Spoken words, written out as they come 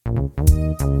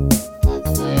Hey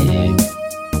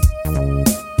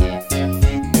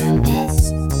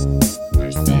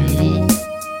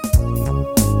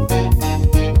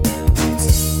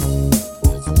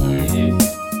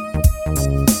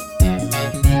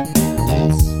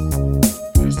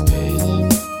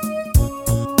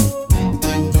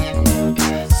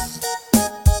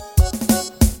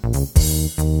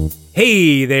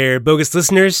there, bogus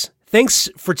listeners. Thanks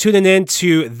for tuning in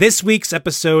to this week's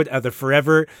episode of the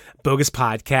Forever Bogus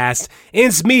Podcast. And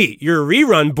it's me, your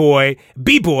rerun boy,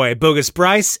 B-Boy Bogus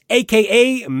Bryce,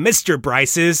 a.k.a. Mr.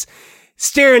 Bryce's,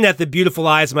 staring at the beautiful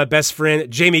eyes of my best friend,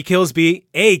 Jamie Killsby,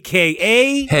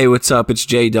 a.k.a. Hey, what's up? It's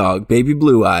J-Dog, Baby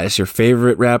Blue Eyes, your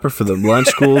favorite rapper for the lunch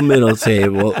school middle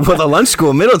table. Well, the lunch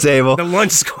school middle table. The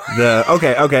lunch school.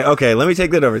 Okay. Let me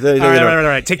take that over. All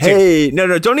right. Take two. Hey,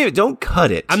 no, don't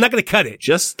cut it. I'm not going to cut it.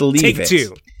 Just leave it. Take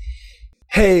two.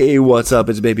 Hey, what's up?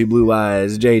 It's Baby Blue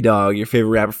Eyes, J-Dog, your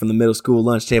favorite rapper from the middle school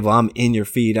lunch table. I'm in your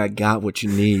feed. I got what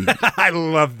you need. I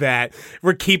love that.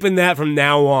 We're keeping that from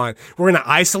now on. We're going to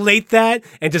isolate that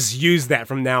and just use that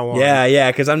from now on. Yeah,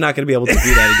 because I'm not going to be able to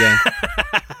do that again.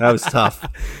 That was tough.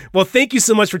 Well, thank you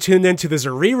so much for tuning in to this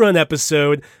rerun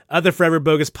episode of the Forever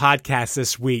Bogus Podcast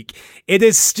this week. It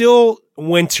is still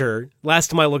winter, last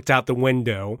time I looked out the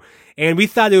window, and we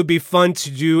thought it would be fun to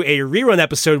do a rerun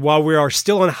episode while we are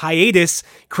still on hiatus,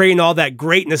 creating all that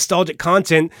great nostalgic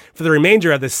content for the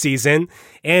remainder of the season.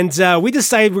 And we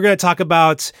decided we're going to talk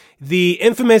about the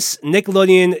infamous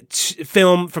Nickelodeon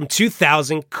film from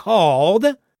 2000 called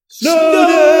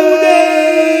Snow Day!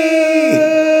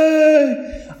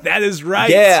 That is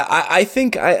right. Yeah, I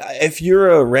think if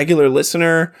you're a regular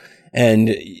listener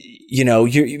and you know,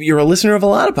 you're a listener of a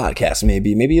lot of podcasts,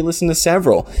 maybe you listen to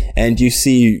several, and you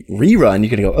see rerun, you're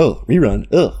gonna go, oh, rerun,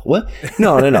 ugh, what?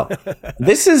 No.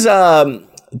 This is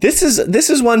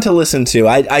one to listen to.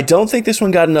 I don't think this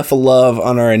one got enough love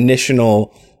on our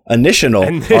initial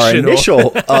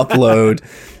upload.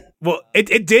 Well,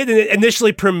 it did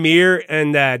initially premiere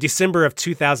in December of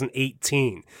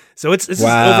 2018, so this is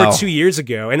over 2 years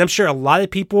ago, and I'm sure a lot of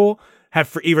people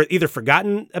have either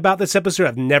forgotten about this episode or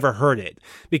have never heard it.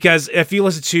 Because if you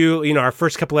listen to, our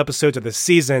first couple episodes of the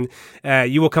season,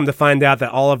 you will come to find out that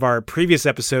all of our previous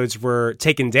episodes were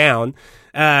taken down.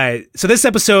 So this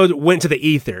episode went to the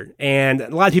ether, and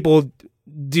a lot of people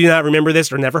do not remember this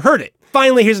or never heard it.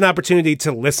 Finally, here's an opportunity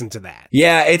to listen to that.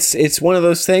 Yeah, it's one of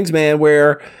those things, man,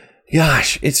 where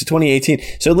gosh, it's 2018.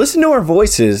 So listen to our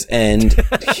voices and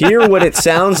hear what it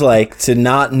sounds like to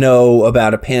not know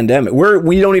about a pandemic.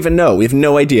 We don't even know. We have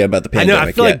no idea about the pandemic. I know.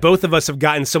 I feel like both of us have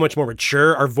gotten so much more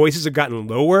mature. Our voices have gotten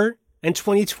lower in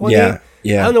 2020. Yeah.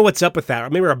 I don't know what's up with that.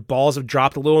 Maybe our balls have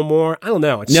dropped a little more. I don't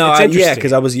know. It's interesting.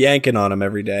 Because I was yanking on them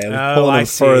every day. I was pulling them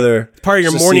further. Part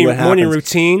of your morning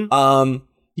routine.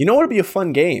 You know what would be a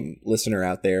fun game, listener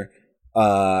out there?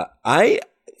 I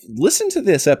listen to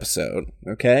this episode,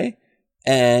 okay?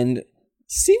 And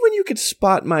see when you could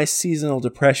spot my seasonal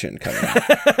depression coming up.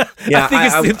 Yeah,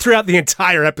 I think it's throughout the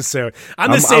entire episode.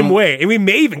 I'm the same way, and we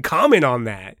may even comment on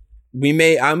that. We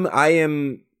may. I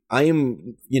am.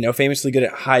 Famously good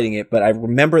at hiding it, but I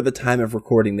remember at the time of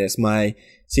recording this, my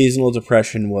seasonal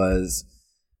depression was,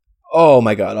 oh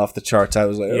my God, off the charts. I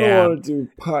was like, I don't want to do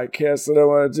podcasts. I don't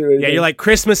want to do anything. Yeah, you're like,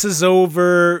 Christmas is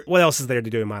over. What else is there to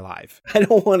do in my life? I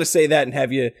don't want to say that and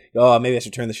have you, maybe I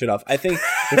should turn the shit off. I think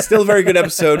it's still a very good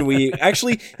episode. We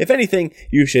actually, if anything,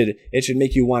 it should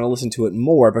make you want to listen to it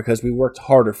more because we worked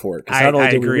harder for it. Because not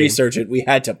only did we research it, we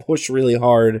had to push really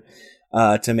hard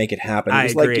to make it happen. It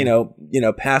was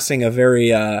like, passing a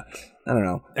very, I don't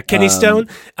know. A kidney stone?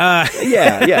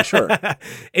 Yeah, sure.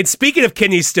 And speaking of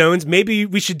kidney stones, maybe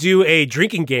we should do a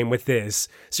drinking game with this.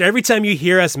 So every time you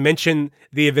hear us mention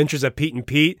the Adventures of Pete and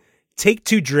Pete, take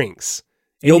 2 drinks.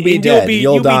 You'll be dead.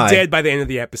 You'll die. Be dead by the end of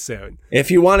the episode. If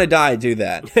you want to die, do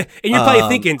that. And you're probably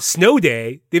thinking, Snow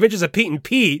Day, the Adventures of Pete and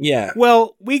Pete. Yeah.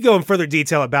 Well, we go in further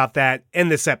detail about that in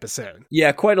this episode.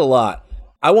 Yeah, quite a lot.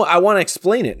 I want to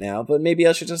explain it now, but maybe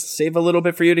I should just save a little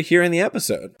bit for you to hear in the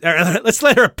episode. All right, let's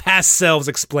let our past selves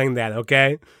explain that,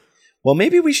 okay? Well,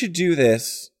 maybe we should do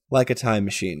this like a time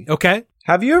machine. Okay.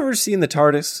 Have you ever seen the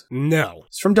TARDIS? No.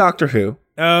 It's from Doctor Who.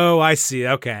 Oh, I see.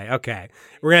 Okay.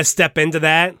 We're going to step into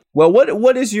that. Well,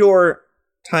 what is your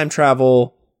time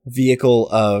travel vehicle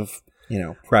of,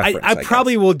 preference? I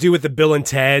probably will do with the Bill and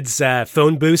Ted's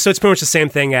phone booth, so it's pretty much the same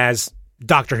thing as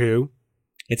Doctor Who.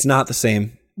 It's not the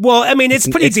same. Well, I mean, it's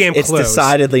pretty damn close. It's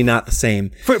decidedly not the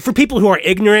same. For people who are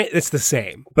ignorant, it's the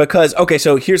same. Because, okay,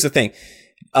 so here's the thing.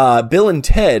 Bill and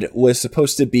Ted was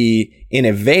supposed to be in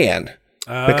a van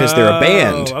because they're a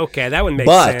band. Okay, that would make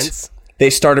sense. they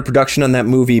started production on that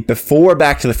movie before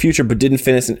Back to the Future, but didn't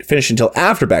finish until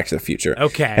after Back to the Future.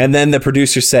 Okay. And then the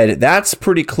producer said, that's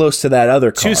pretty close to that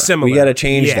other car. Too similar. We got to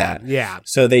change that. Yeah.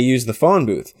 So they used the phone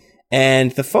booth.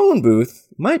 And the phone booth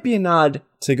might be a nod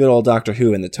to good old Doctor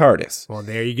Who and the TARDIS. Well,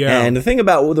 there you go. And the thing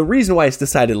about, the reason why it's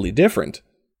decidedly different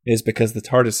is because the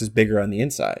TARDIS is bigger on the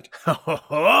inside.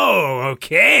 Oh,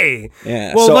 okay.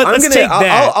 Yeah. Well, so let's take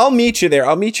that. I'll meet you there.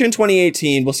 I'll meet you in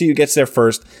 2018. We'll see who gets there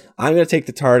first. I'm going to take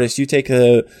the TARDIS. You take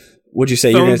the, what'd you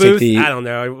say? Phone You're going to take the, I don't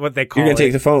know what they call it. You're going to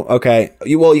take the phone. Okay.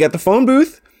 You got the phone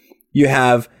booth. You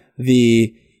have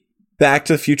the Back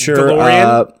to the Future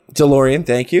DeLorean.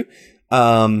 Thank you.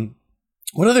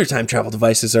 What other time travel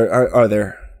devices are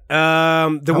there?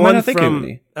 The one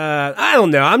from I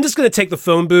don't know. I'm just gonna take the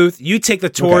phone booth. You take the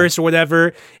Taurus or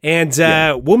whatever, and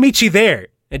we'll meet you there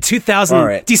in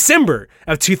December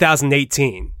of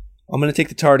 2018. I'm gonna take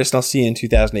the TARDIS, and I'll see you in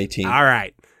 2018. All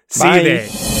right, see Bye. you there.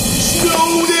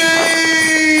 Snow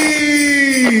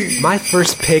Day! My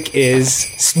first pick is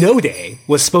Snow Day.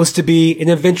 Was supposed to be an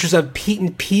Adventures of Pete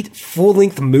and Pete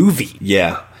full-length movie.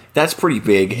 Yeah. That's pretty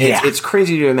big. Yeah. It's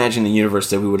crazy to imagine the universe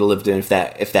that we would have lived in if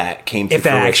that came to fruition. If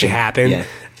that actually happened. Yeah.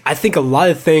 I think a lot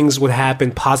of things would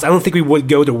happen. I don't think we would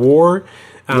go to war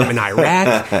in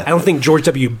Iraq. I don't think George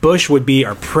W. Bush would be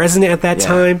our president at that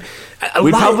time. A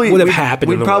lot would have happened.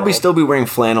 We'd probably still be wearing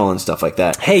flannel and stuff like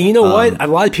that. Hey, you know what? A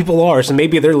lot of people are, so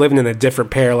maybe they're living in a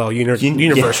different parallel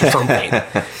universe or something.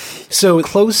 So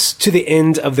close to the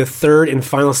end of the third and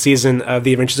final season of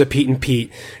The Adventures of Pete and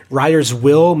Pete, writers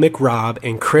Will McRobb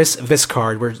and Chris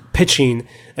Viscard were pitching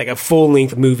like a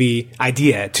full-length movie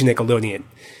idea to Nickelodeon.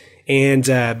 And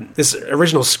this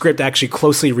original script actually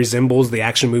closely resembles the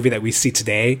action movie that we see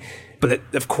today. But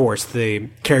of course, the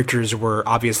characters were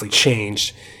obviously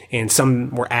changed and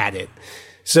some were added.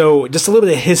 So just a little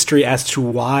bit of history as to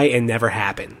why it never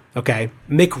happened. Okay.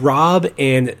 McRobb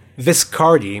and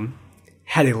Viscardi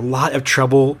had a lot of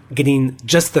trouble getting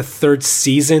just the third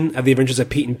season of The Adventures of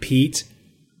Pete and Pete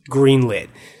greenlit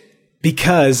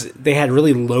because they had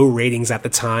really low ratings at the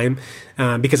time.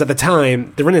 Because at the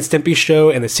time, the Ren and Stimpy show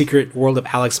and The Secret World of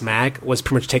Alex Mack was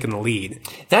pretty much taking the lead.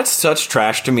 That's such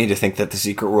trash to me to think that The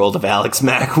Secret World of Alex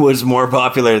Mack was more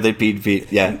popular than Pete and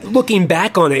Pete. Yeah. Looking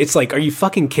back on it, it's like, are you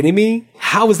fucking kidding me?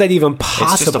 How is that even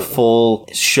possible? It's just a full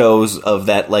shows of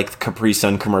that like Capri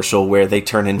Sun commercial where they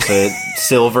turn into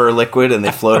silver liquid and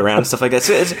they float around and stuff like that.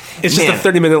 So it's just a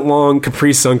 30-minute long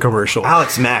Capri Sun commercial.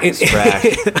 Alex Mack is trash.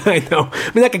 I know.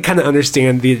 I mean, I can kind of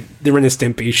understand the Ren and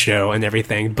Stimpy show and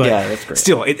everything, but yeah, that's great.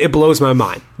 Still, it blows my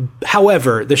mind.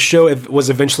 However, the show was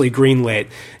eventually greenlit,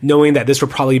 knowing that this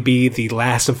would probably be the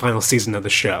last and final season of the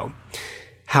show.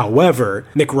 However,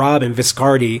 McRobb and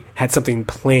Viscardi had something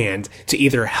planned to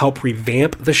either help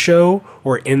revamp the show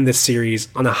or end the series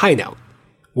on a high note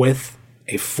with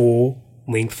a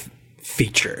full-length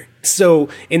feature. So,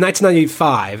 in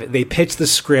 1995, they pitched the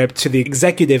script to the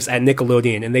executives at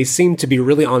Nickelodeon, and they seemed to be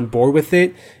really on board with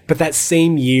it. But that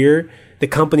same year, the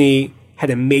company had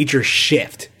a major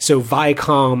shift. So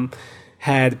Viacom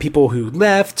had people who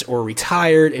left or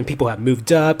retired and people have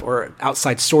moved up or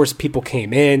outside source people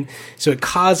came in. So it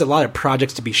caused a lot of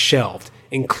projects to be shelved,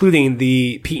 including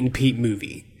the Pete and Pete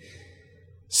movie.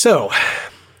 So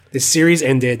the series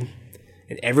ended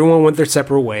and everyone went their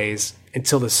separate ways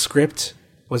until the script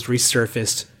was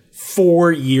resurfaced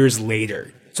 4 years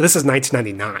later. So this is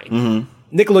 1999. Mm-hmm.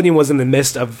 Nickelodeon was in the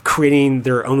midst of creating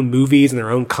their own movies and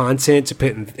their own content to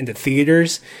put into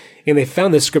theaters, and they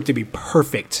found this script to be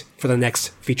perfect for the next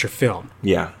feature film.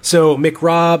 Yeah. So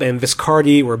McRobb and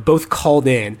Viscardi were both called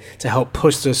in to help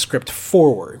push the script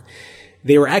forward.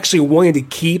 They were actually wanting to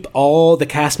keep all the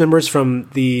cast members from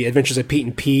The Adventures of Pete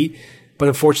and Pete, but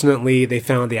unfortunately they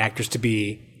found the actors to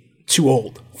be too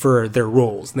old for their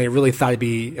roles, and they really thought it'd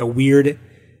be a weird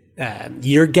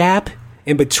year gap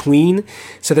in between.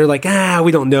 So they're like,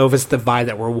 we don't know if it's the vibe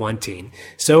that we're wanting.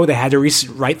 So they had to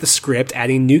rewrite the script,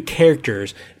 adding new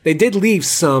characters. They did leave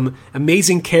some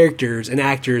amazing characters and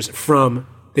actors from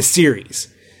the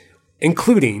series,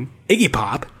 including Iggy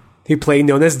Pop, who played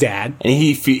known as Dad. And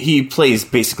he plays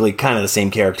basically kind of the same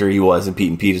character he was in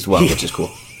Pete and Pete as well, which is cool.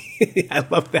 I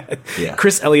love that. Yeah.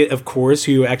 Chris Elliott, of course,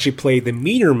 who actually played the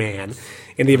Meter Man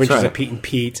in The Adventures of Pete and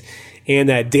Pete.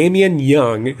 And Damian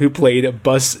Young, who played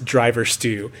bus driver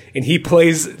Stu. And he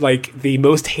plays, like, the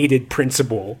most hated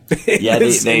principal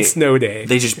in Snow Day.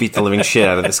 They just beat the living shit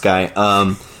out of this guy.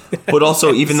 But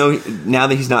also, even though now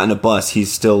that he's not in a bus,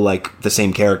 he's still, like, the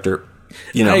same character.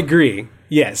 You know? I agree.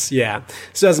 Yes, yeah.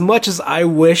 So as much as I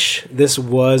wish this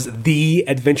was the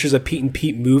Adventures of Pete and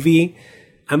Pete movie,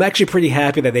 I'm actually pretty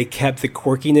happy that they kept the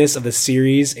quirkiness of the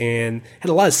series and had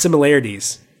a lot of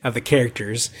similarities of the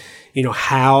characters.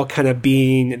 Hal kind of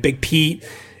being Big Pete.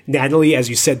 Natalie, as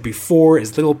you said before,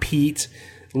 is Little Pete.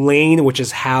 Lane, which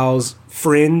is Hal's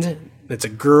friend, that's a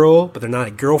girl, but they're not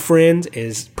a girlfriend,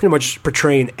 is pretty much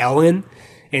portraying Ellen,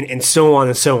 and so on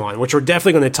and so on, which we're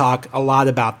definitely going to talk a lot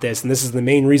about this, and this is the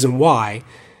main reason why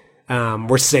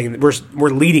we're saying that we're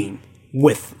leading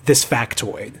with this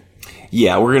factoid.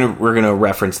 Yeah, we're gonna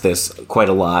reference this quite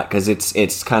a lot because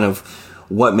it's kind of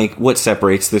what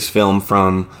separates this film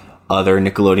from other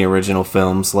Nickelodeon original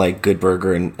films like Good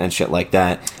Burger and shit like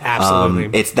that.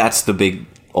 Absolutely, that's the big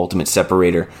ultimate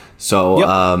separator. So,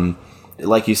 yep.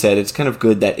 Like you said, it's kind of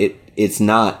good that it's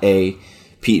not a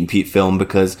Pete and Pete film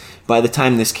because by the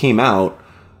time this came out,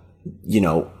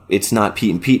 it's not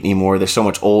Pete and Pete anymore. They're so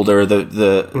much older.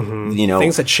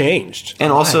 Things have changed,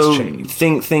 and also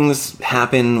things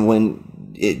happen when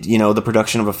the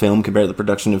production of a film compared to the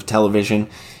production of television.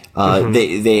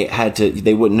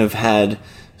 They wouldn't have had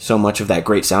so much of that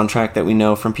great soundtrack that we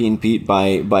know from Pete and Pete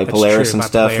by Polaris and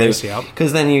stuff.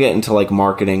 Because then you get into like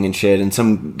marketing and shit, and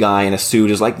some guy in a suit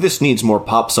is like, "This needs more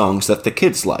pop songs that the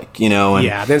kids like," And,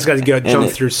 then it's got to jump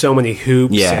through so many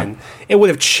hoops, and it would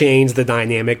have changed the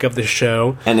dynamic of the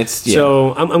show. And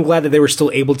so I'm glad that they were still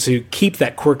able to keep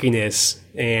that quirkiness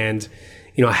and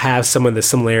have some of the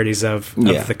similarities of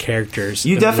the characters.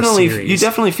 You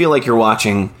definitely feel like you're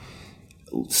watching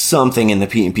something in the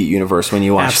Pete and Pete universe when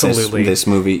you watch this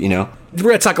movie, We're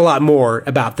going to talk a lot more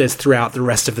about this throughout the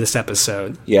rest of this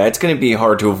episode. Yeah, it's going to be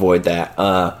hard to avoid that.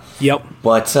 Yep.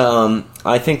 But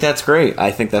I think that's great.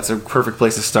 I think that's a perfect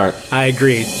place to start. I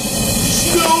agree.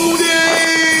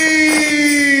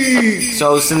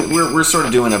 So we're sort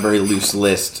of doing a very loose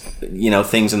list,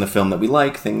 things in the film that we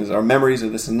like, our memories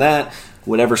of this and that,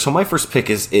 whatever. So my first pick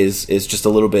is just a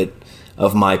little bit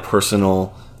of my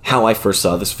personal how I first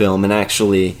saw this film, and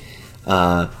actually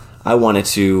I wanted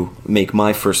to make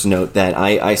my first note that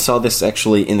I saw this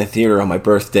actually in the theater on my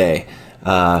birthday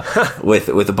with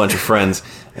a bunch of friends,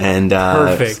 and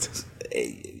perfect.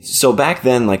 So back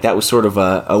then, like, that was sort of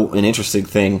an interesting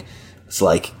thing. It's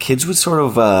like kids would sort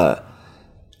of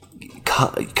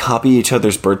copy each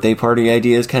other's birthday party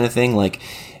ideas, kind of thing. Like,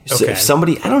 so if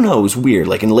somebody, I don't know, it was weird.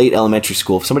 Like in late elementary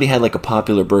school, if somebody had like a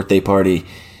popular birthday party,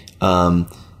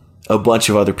 a bunch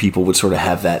of other people would sort of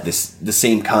have the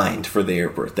same kind for their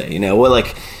birthday.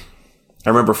 Like I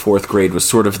remember 4th grade was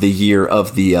sort of the year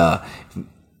of the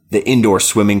indoor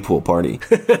swimming pool party,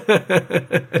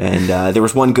 and there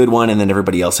was one good one, and then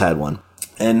everybody else had one,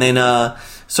 and then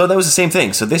so that was the same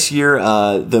thing. So this year,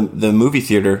 the movie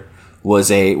theater was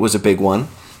a big one,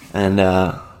 and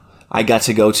I got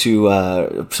to go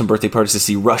to some birthday parties to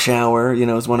see Rush Hour.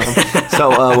 Is one of them.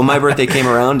 So when my birthday came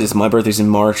around, my birthday's in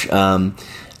March.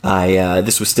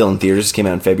 This was still in theaters. This came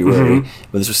out in February,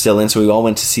 but this was still in, so we all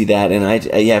went to see that, and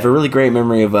I have a really great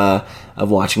memory of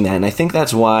watching that, and I think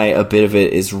that's why a bit of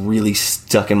it is really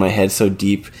stuck in my head so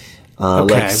deep,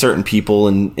 like certain people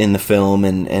in the film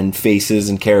and faces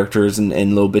and characters and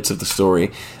little bits of the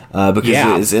story,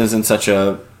 because it was in such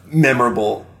a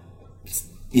memorable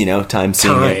time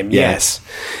seeing it. Yes.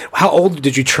 How old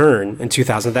did you turn in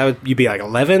 2000? You'd be like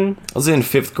 11? I was in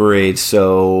 5th grade,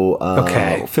 so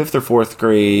 5th or 4th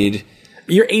grade.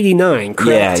 You're 89,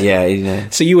 correct? Yeah,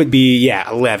 89. So you would be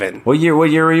 11. What year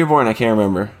were you born? I can't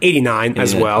remember. 89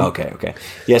 as well. Okay.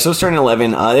 Yeah, so I was turning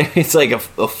 11. It's like a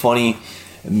funny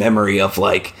memory of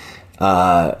like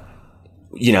I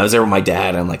was there with my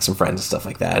dad and like some friends and stuff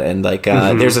like that, and like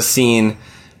there's a scene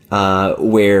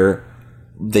where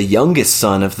the youngest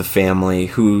son of the family,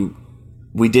 who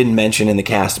we didn't mention in the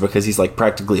cast because he's like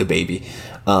practically a baby.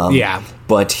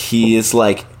 But he is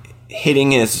like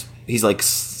he's like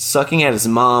sucking at his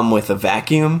mom with a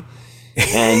vacuum.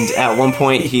 And at one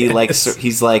point he's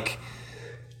like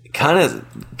kind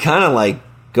of like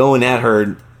going at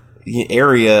her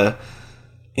area.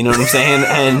 You know what I'm saying?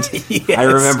 And yes. I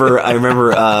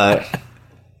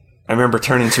remember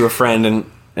turning to a friend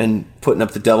and putting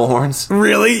up the devil horns.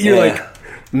 Really? You're like,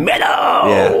 metal.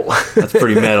 Yeah, that's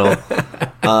pretty metal.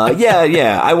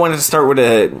 I wanted to start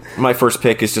with my first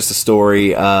pick is just a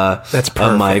story. That's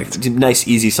perfect. My nice,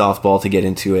 easy softball to get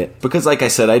into it, because, like I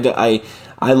said, I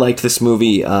liked this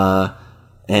movie, and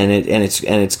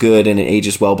it's good and it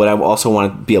ages well. But I also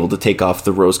want to be able to take off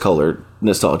the rose-colored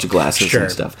nostalgia glasses and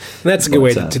stuff. That's a good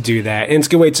way to do that, and it's a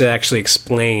good way to actually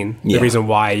explain the reason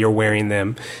why you're wearing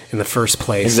them in the first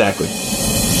place. Exactly.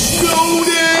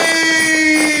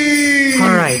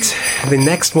 All right, the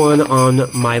next one on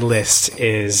my list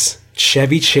is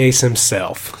Chevy Chase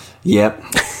himself. Yep.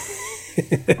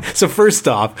 So first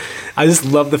off, I just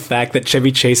love the fact that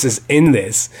Chevy Chase is in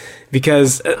this,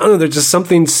 because I don't know, there's just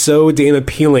something so damn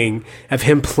appealing of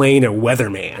him playing a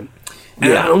weatherman.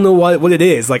 And I don't know what it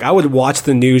is. Like, I would watch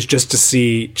the news just to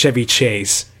see Chevy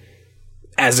Chase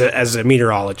as a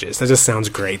meteorologist. That just sounds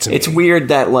great to me. It's weird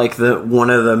that, like, one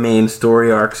of the main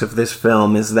story arcs of this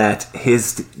film is that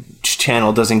his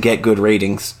channel doesn't get good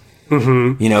ratings.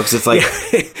 Mm-hmm. You know, because it's like...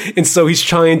 Yeah. And so he's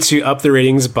trying to up the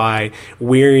ratings by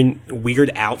wearing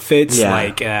weird outfits. Yeah.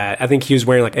 Like, I think he was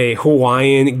wearing, like, a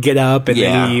Hawaiian get-up, and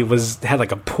then he had,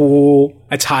 like, a pool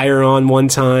attire on one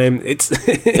time. It's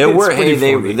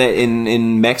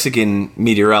in Mexican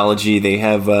meteorology, they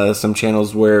have some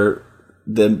channels where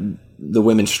the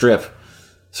women strip.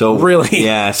 So really?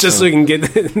 Yeah. Just so you can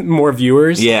get more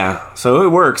viewers? Yeah. So it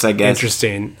works, I guess.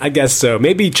 Interesting. I guess so.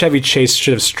 Maybe Chevy Chase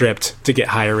should have stripped to get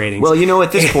higher ratings. Well, you know,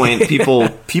 at this point,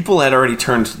 people had already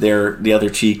turned the other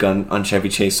cheek on Chevy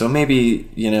Chase. So maybe,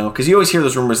 you know, because you always hear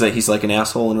those rumors that he's like an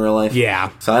asshole in real life. Yeah.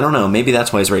 So I don't know. Maybe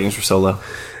that's why his ratings were so low.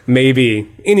 Maybe.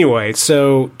 Anyway,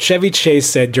 so Chevy Chase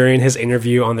said during his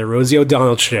interview on the Rosie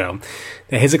O'Donnell Show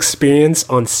that his experience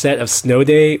on set of Snow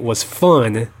Day was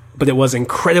fun, but it was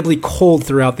incredibly cold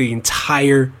throughout the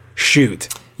entire shoot.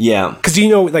 Yeah. Because, you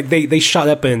know, like, they shot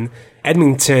up in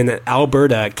Edmonton,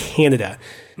 Alberta, Canada.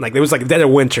 Like, it was like dead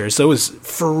of winter, so it was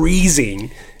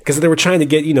freezing because they were trying to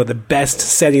get, you know, the best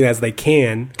setting as they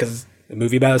can because the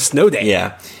movie about a snow day.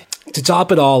 Yeah. To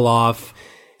top it all off,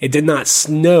 it did not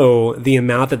snow the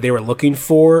amount that they were looking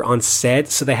for on set,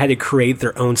 so they had to create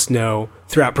their own snow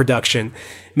throughout production,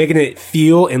 making it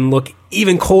feel and look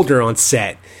even colder on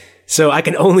set. So I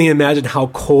can only imagine how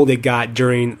cold it got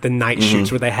during the night shoots,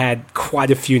 where they had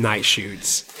quite a few night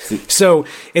shoots. So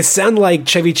it sounded like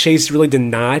Chevy Chase really did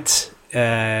not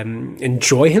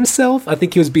enjoy himself. I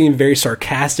think he was being very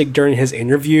sarcastic during his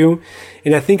interview.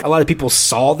 And I think a lot of people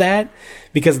saw that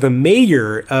because the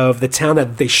mayor of the town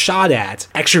that they shot at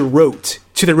actually wrote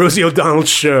to the Rosie O'Donnell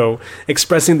Show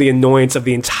expressing the annoyance of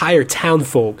the entire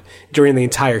townfolk during the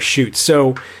entire shoot.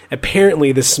 So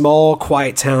apparently the small,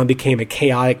 quiet town became a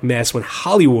chaotic mess when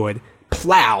Hollywood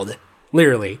plowed,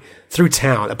 literally, through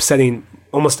town, upsetting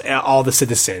almost all the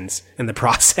citizens in the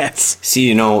process. See,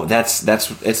 you know,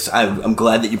 I'm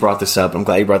glad that you brought this up. I'm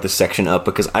glad you brought this section up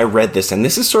because I read this, and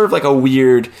this is sort of like a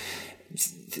weird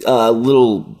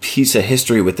little piece of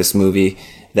history with this movie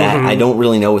that I don't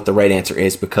really know what the right answer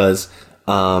is because,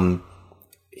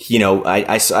 you know,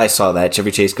 I saw that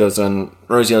Chevy Chase goes on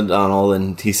Rosie O'Donnell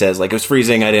and he says, like, it was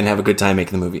freezing. I didn't have a good time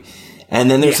making the movie.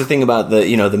 And then there's the thing about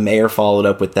the mayor followed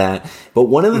up with that. But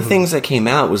one of the things that came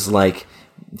out was like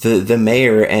the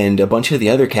mayor and a bunch of the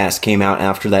other cast came out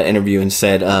after that interview and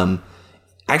said,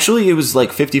 actually, it was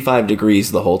like 55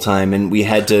 degrees the whole time, and we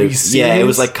had to... Yeah, it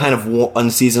was like kind of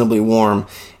unseasonably warm,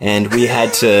 and we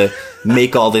had to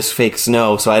make all this fake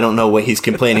snow, so I don't know what he's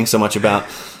complaining so much about.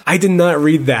 I did not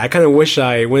read that. I kind of wish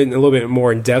I went a little bit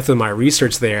more in depth with my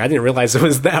research there. I didn't realize it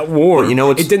was that warm. But you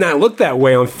know, it did not look that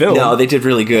way on film. No, they did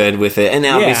really good with it, and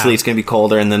obviously it's going to be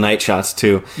colder in the night shots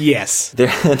too. Yes.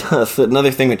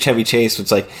 Another thing with Chevy Chase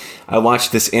was like, I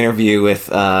watched this interview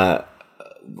with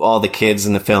all the kids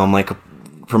in the film, like,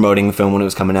 promoting the film when it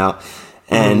was coming out,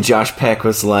 and Josh Peck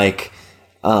was like,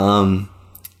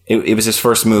 it was his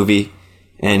first movie,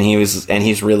 and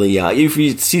he's really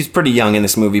he's pretty young in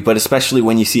this movie, but especially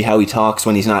when you see how he talks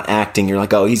when he's not acting, you're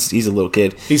like, oh, he's a little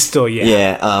kid. He's still young.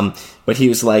 Yeah. But he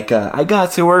was like, I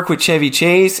got to work with Chevy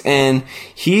Chase, and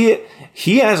he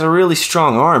has a really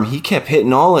strong arm. He kept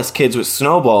hitting all us kids with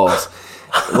snowballs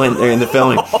when they're in the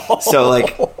filming. So,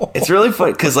 like, it's really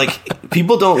fun because, like,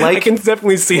 people don't like... I can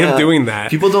definitely see him doing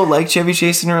that. People don't like Chevy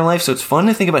Chase in real life, so it's fun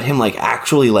to think about him, like,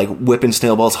 actually, like, whipping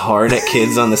snowballs hard at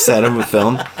kids on the set of a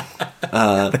film.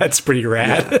 That's pretty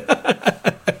rad.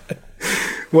 Yeah.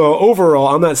 Well, overall,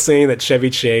 I'm not saying that Chevy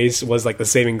Chase was, like, the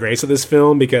saving grace of this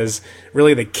film because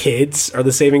really the kids are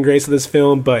the saving grace of this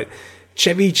film, but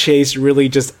Chevy Chase really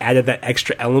just added that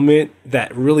extra element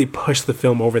that really pushed the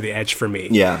film over the edge for me.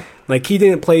 Yeah. Like, he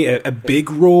didn't play a big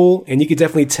role, and you could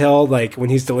definitely tell, like, when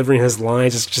he's delivering his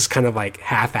lines, it's just kind of, like,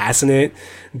 half-assing it.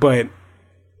 But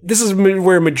this is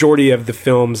where a majority of the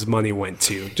film's money went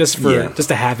to, just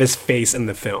to have his face in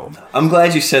the film. I'm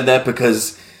glad you said that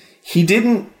because he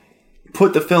didn't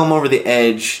put the film over the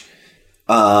edge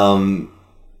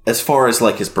as far as,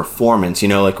 like, his performance, you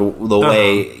know, like the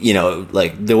way, you know,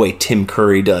 like the way Tim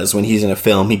Curry does when he's in a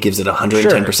film, he gives it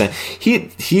 110%. Sure.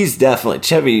 He's definitely,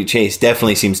 Chevy Chase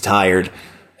definitely seems tired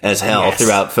as hell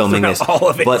throughout filming this. All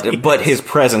of it. But his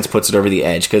presence puts it over the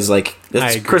edge because, like,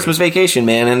 it's Christmas Vacation,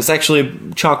 man, and it's actually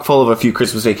chock full of a few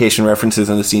Christmas Vacation references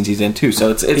in the scenes he's in too.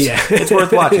 So it's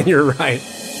worth watching. You're right.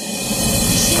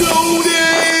 Snow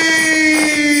Day!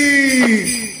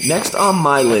 Next on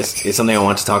my list is something I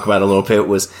want to talk about a little bit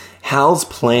was Hal's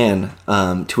plan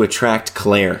to attract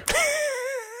Claire.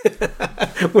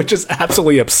 Which is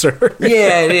absolutely absurd.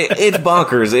 Yeah, it's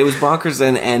bonkers. It was bonkers,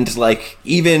 and like,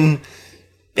 even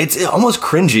it's almost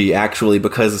cringy actually,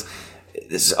 because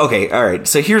okay, all right.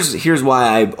 So here's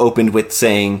why I opened with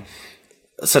saying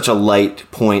such a light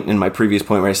point in my previous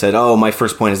point where I said, oh, my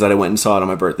first point is that I went and saw it on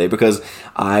my birthday, because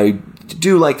I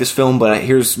do like this film, but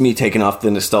here's me taking off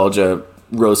the nostalgia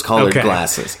rose-colored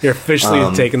glasses. You're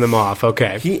officially taking them off.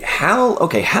 Okay.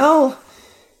 Hal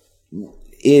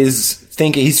is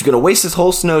thinking he's going to waste this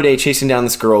whole snow day chasing down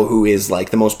this girl who is like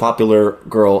the most popular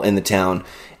girl in the town,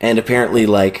 and apparently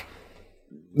like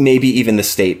maybe even the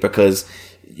state, because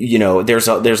you know there's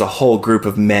a whole group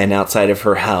of men outside of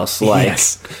her house like,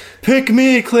 yes. Pick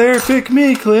me, Claire,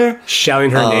 shouting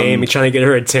her name and trying to get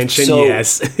her attention. So,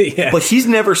 yes. But he's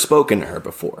never spoken to her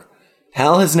before.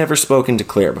 Hal has never spoken to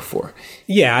Claire before.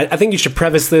 Yeah, I think you should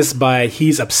preface this by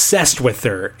he's obsessed with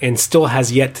her and still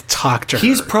has yet to talk to her.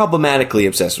 He's problematically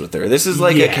obsessed with her. This is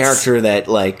like a character that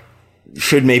like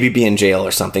should maybe be in jail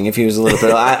or something if he was a little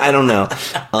bit. I don't know.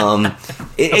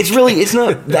 It's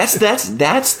not.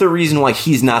 That's the reason why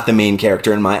he's not the main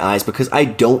character in my eyes, because I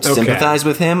don't sympathize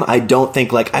with him. I don't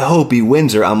think like, I hope he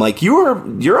wins her. I'm like,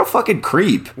 you're a fucking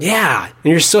creep. Yeah,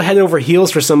 and you're so head over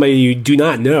heels for somebody you do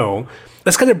not know.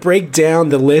 Let's kind of break down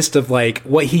the list of like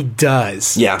what he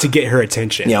does to get her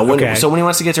attention. Yeah. So when he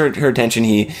wants to get her attention,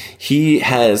 he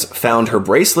has found her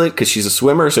bracelet because she's a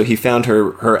swimmer. So he found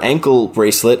her ankle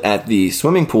bracelet at the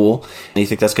swimming pool, and you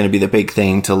think that's going to be the big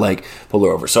thing to like pull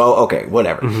her over. So, okay,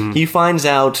 whatever. Mm-hmm. He finds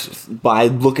out by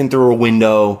looking through a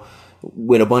window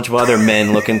with a bunch of other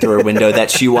men looking through a window that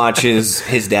she watches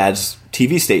his dad's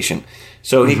TV station.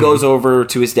 So he goes over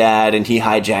to his dad and he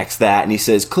hijacks that and he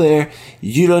says, Claire,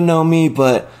 you don't know me,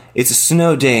 but it's a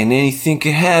snow day and anything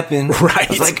could happen. Right.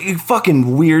 It's like, you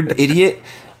fucking weird idiot.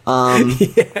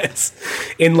 Yes.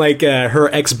 And like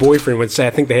her ex-boyfriend would say, I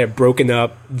think they had broken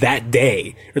up that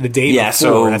day or the day before.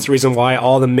 So that's the reason why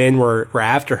all the men were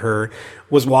after her,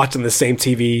 was watching the same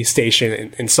TV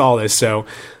station and saw this. So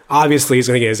obviously he's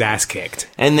going to get his ass kicked.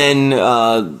 And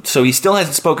then, so he still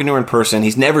hasn't spoken to her in person.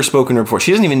 He's never spoken to her before.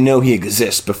 She doesn't even know he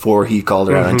exists before he called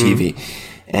her out on TV.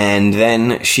 And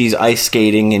then she's ice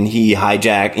skating and he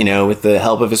hijacked, with the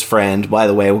help of his friend. By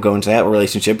the way, we'll go into that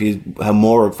relationship. He's a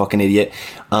more fucking idiot.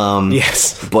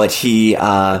 Yes. But he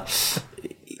hijacks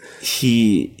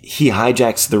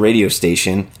the radio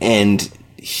station and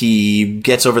he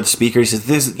gets over the speaker. He says,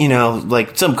 this,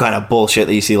 like some kind of bullshit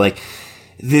that you see, like,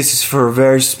 this is for a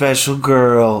very special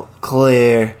girl,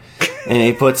 Claire. And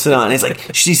he puts it on. It's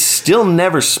like, she's still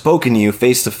never spoken to you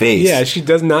face to face. Yeah, she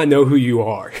does not know who you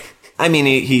are. I mean,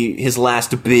 his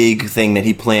last big thing that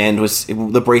he planned was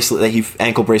the bracelet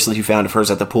ankle bracelet he found of hers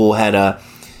at the pool had a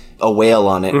whale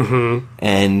on it. Mm-hmm.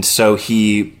 And so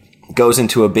he goes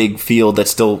into a big field that's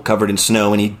still covered in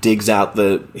snow and he digs out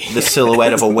the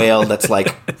silhouette of a whale that's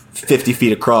like 50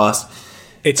 feet across.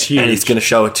 It's huge. And he's going to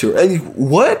show it to her.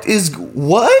 What?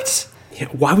 Yeah,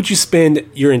 why would you spend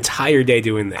your entire day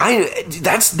doing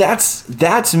that?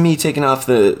 That's me taking off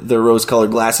the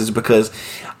rose-colored glasses, because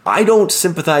I don't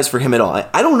sympathize for him at all.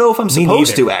 I don't know if I'm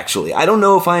supposed to, actually. I don't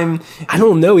know if I'm... I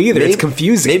don't know either. It's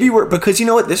confusing. Maybe because you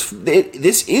know what?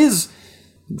 This is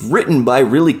written by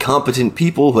really competent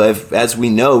people who have, as we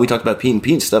know, we talked about Pete and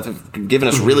Pete stuff, have given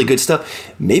us really good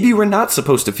stuff. Maybe we're not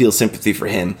supposed to feel sympathy for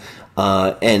him.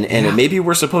 And maybe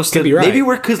we're supposed to... Right. Maybe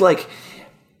we're... Because, like...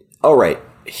 All right.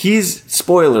 He's,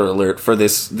 spoiler alert for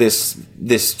this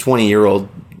 20-year-old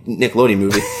Nickelodeon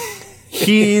movie.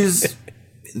 He's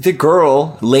the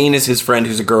girl. Lane is his friend,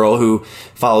 who's a girl who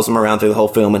follows him around through the whole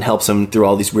film and helps him through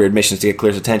all these weird missions to get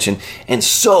Claire's attention. And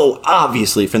so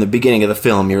obviously, from the beginning of the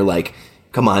film, you're like,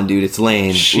 come on, dude, it's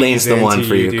Lane. Lane's the one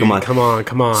for you. Dude. Come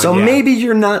on. So yeah. Maybe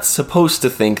you're not supposed to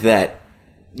think that,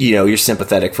 you're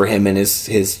sympathetic for him and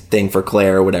his thing for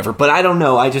Claire or whatever. But I don't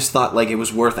know. I just thought like it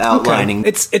was worth outlining. Okay.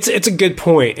 It's a good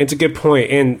point. It's a good point.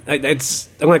 And I'm going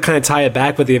to kind of tie it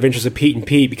back with the Adventures of Pete and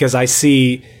Pete, because I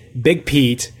see Big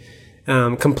Pete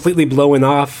completely blowing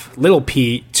off Little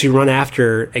Pete to run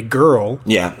after a girl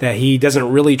that he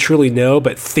doesn't really truly know,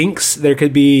 but thinks there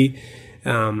could be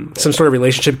some sort of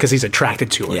relationship because he's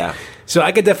attracted to her. Yeah. So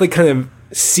I could definitely kind of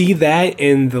see that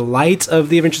in the light of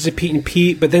the Adventures of Pete and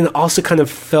Pete, but then also kind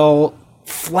of fell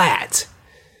flat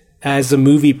as the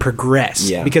movie progressed.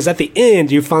 Yeah. Because at the end,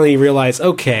 you finally realize,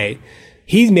 okay,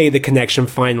 he's made the connection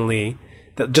finally,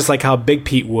 that just like how Big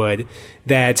Pete would,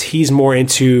 that he's more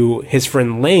into his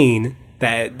friend Lane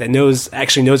that knows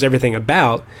everything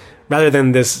about, rather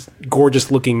than this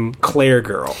gorgeous looking Claire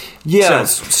girl. Yeah,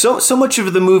 so much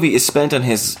of the movie is spent on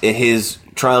his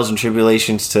trials and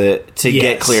tribulations to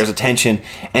get Claire's attention,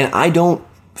 and I don't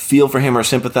feel for him or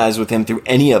sympathize with him through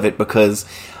any of it because,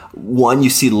 one, you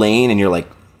see Lane and you're like,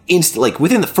 like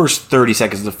within the first 30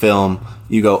 seconds of the film,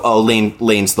 you go, oh,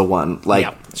 Lane's the one.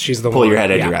 Like, she's the pull one. your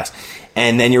head out of your ass.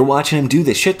 And then you're watching him do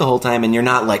this shit the whole time, and you're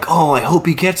not like, oh, I hope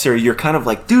he gets her. You're kind of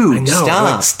like, dude,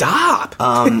 stop.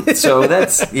 So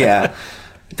that's, yeah.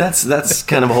 That's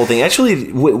kind of a whole thing.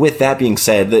 Actually, with that being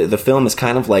said, the film is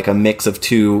kind of like a mix of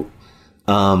two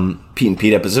Pete and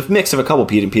Pete episodes, a mix of a couple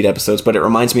Pete and Pete episodes, but it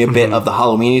reminds me a bit of the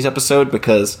Halloweenies episode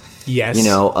because, you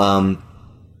know,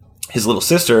 his little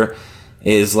sister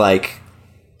is like,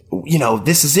 you know,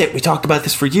 this is it. We talked about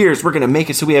this for years. We're going to make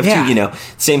it so we have two, you know.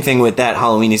 Same thing with that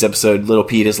Halloweenies episode. Little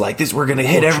Pete is like, this, we're going to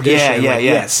hit every...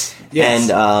 Yes.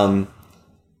 And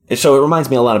so it reminds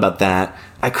me a lot about that.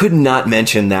 I could not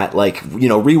mention that, like, you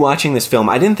know, rewatching this film,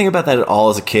 I didn't think about that at all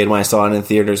as a kid when I saw it in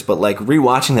theaters, but, like,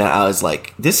 rewatching that, I was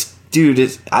like, this dude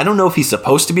is... I don't know if he's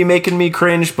supposed to be making me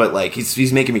cringe, but, like,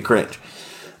 he's making me cringe.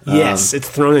 Yes, it's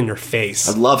thrown in your face.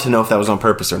 I'd love to know if that was on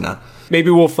purpose or not. Maybe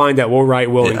we'll find out. We'll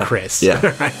write Will and Chris. Yeah.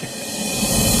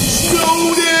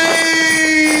 Snow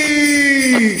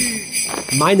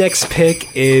Day! My next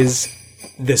pick is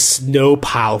the Snow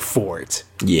Pile Fort.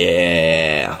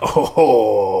 Yeah.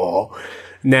 Oh.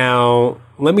 Now,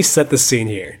 let me set the scene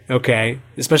here, okay?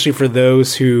 Especially for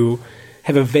those who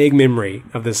have a vague memory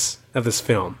of this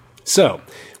film. So,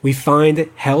 we find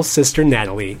Hell's sister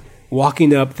Natalie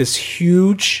walking up this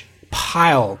huge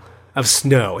pile of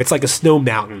snow. It's like a snow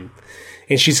mountain.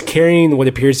 And she's carrying what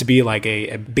appears to be like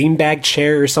a beanbag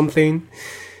chair or something.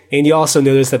 And you also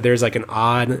notice that there's like an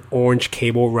odd orange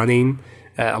cable running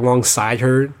alongside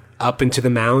her up into the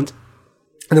mound.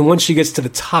 And then once she gets to the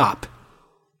top,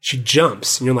 she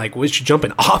jumps. And you're like, what is she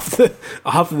jumping off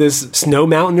this snow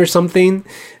mountain or something?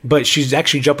 But she's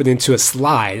actually jumping into a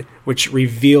slide, which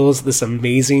reveals this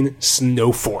amazing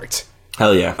snow fort.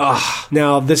 Hell yeah.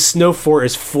 Now, this snow fort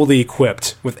is fully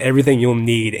equipped with everything you'll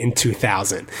need in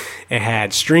 2000. It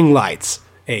had string lights,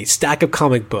 a stack of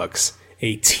comic books,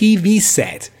 a TV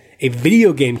set, a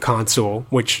video game console,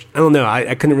 which, I don't know,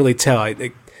 I couldn't really tell.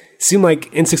 It seemed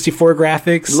like N64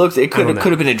 graphics. It could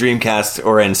have been a Dreamcast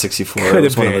or N64. Could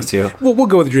have been. One of those two. Well, we'll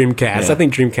go with Dreamcast. Yeah. I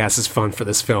think Dreamcast is fun for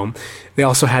this film. They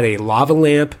also had a lava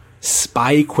lamp,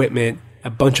 spy equipment, a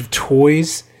bunch of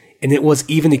toys, and it was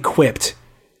even equipped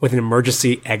with an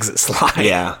emergency exit slide.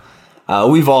 Yeah.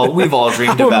 We've all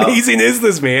dreamed How about... How amazing is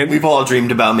this, man? We've all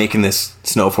dreamed about making this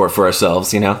snow fort for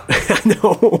ourselves, you know? I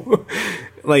know.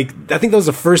 Like, I think that was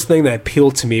the first thing that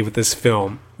appealed to me with this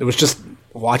film. It was just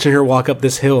watching her walk up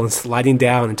this hill and sliding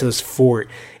down into this fort.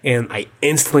 And I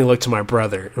instantly looked to my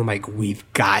brother. And I'm like,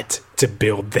 we've got to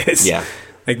build this. Yeah.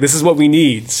 Like, this is what we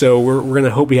need. So we're going to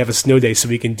hope we have a snow day so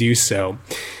we can do so.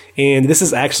 And this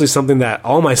is actually something that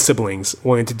all my siblings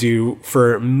wanted to do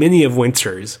for many of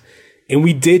winters. And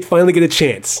we did finally get a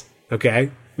chance,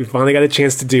 okay? We finally got a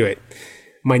chance to do it.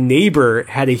 My neighbor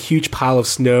had a huge pile of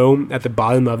snow at the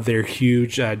bottom of their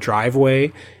huge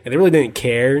driveway. And they really didn't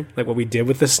care like what we did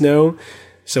with the snow.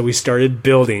 So we started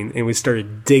building and we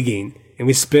started digging. And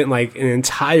we spent like an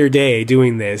entire day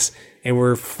doing this. And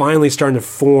we're finally starting to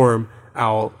form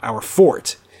our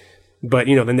fort. But,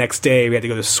 you know, the next day we had to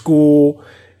go to school.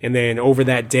 And then over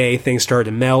that day, things started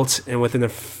to melt. And within a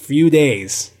few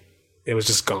days, it was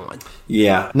just gone.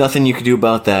 Yeah. Nothing you could do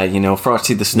about that. You know,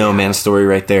 Frosty the Snowman story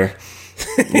right there.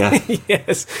 Yeah.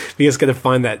 Yes. We just got to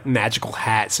find that magical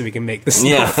hat so we can make the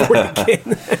snow fort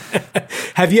again.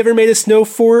 Have you ever made a snow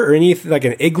fort or anything like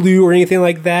an igloo or anything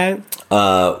like that?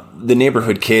 The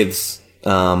neighborhood kids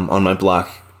on my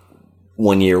block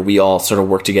one year, we all sort of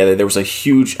worked together. There was a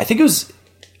huge, I think it was...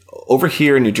 Over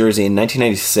here in New Jersey in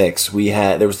 1996,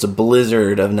 there was a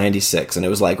blizzard of 96, and it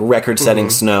was like record-setting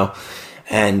snow.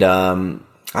 And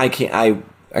I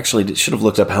actually should have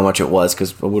looked up how much it was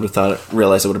because I would have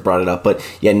realized I would have brought it up. But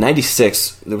yeah, in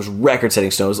 96, there was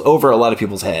record-setting snow. It was over a lot of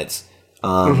people's heads.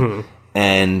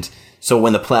 And so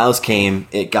when the plows came,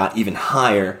 it got even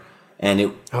higher, and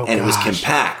it was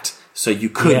compact. So you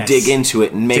could dig into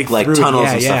it and make like tunnels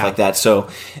and stuff like that. So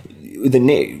the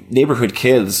neighborhood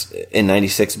kids in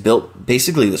 96 built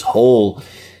basically this whole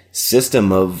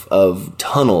system of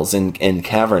tunnels and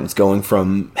caverns going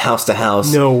from house to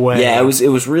house. No way. Yeah, it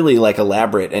was really like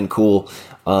elaborate and cool.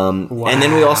 Wow. And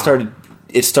then we all started,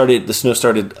 the snow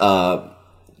started,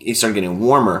 it started getting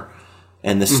warmer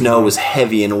and the snow was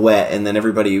heavy and wet. And then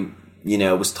everybody, you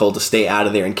know, was told to stay out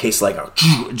of there in case like a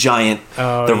giant,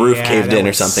 the roof caved in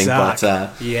or something. Suck.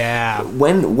 But,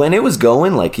 when it was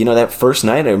going, like, you know, that first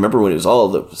night, I remember when it was all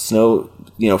the snow,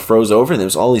 you know, froze over and there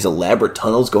was all these elaborate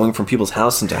tunnels going from people's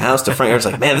house into house to front yard. It's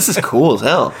like, man, this is cool as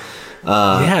hell.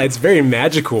 Yeah, it's very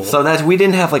magical. So that we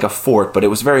didn't have like a fort, but it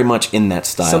was very much in that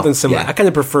style. Something similar. Yeah. I kind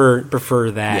of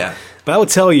prefer that. Yeah. But I will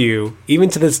tell you, even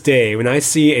to this day, when I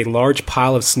see a large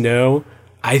pile of snow,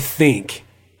 I think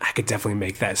I could definitely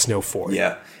make that snow fort.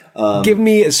 Yeah. Give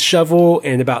me a shovel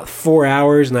in about 4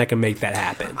 hours, and I can make that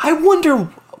happen. I wonder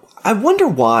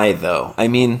why, though. I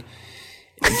mean,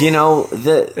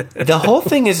 the whole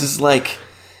thing is like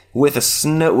with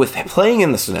playing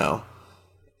in the snow.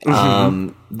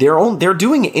 They're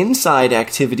doing inside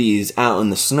activities out in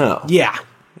the snow. Yeah.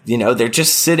 They're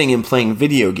just sitting and playing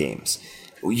video games.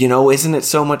 Isn't it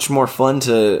so much more fun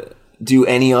to do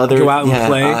any other... Go out and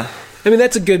play? I mean,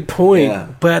 that's a good point. Yeah.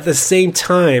 But at the same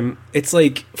time, it's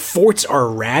like forts are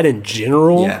rad in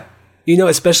general. Yeah.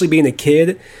 Especially being a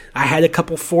kid. I had a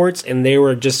couple forts and they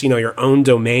were just, your own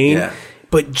domain. Yeah.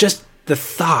 But just the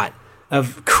thought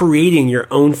of creating your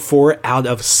own fort out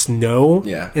of snow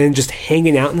and just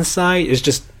hanging out inside is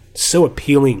just so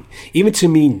appealing. Even to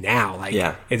me now,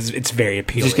 it's very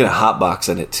appealing. You just get a hot box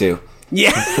in it too.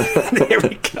 Yeah, there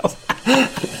we go.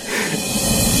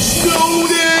 Snow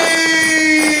Day!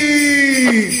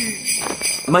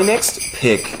 My next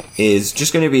pick is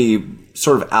just going to be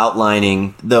sort of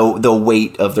outlining the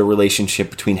weight of the relationship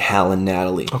between Hal and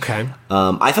Natalie. Okay.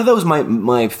 I thought that was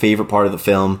my favorite part of the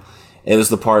film. It was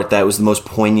the part that was the most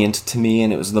poignant to me,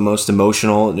 and it was the most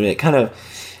emotional. It kind of,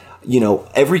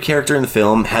 every character in the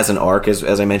film has an arc,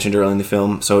 as I mentioned earlier in the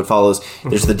film. So it follows,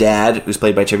 there's the dad, who's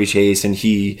played by Chevy Chase, and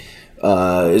he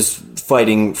is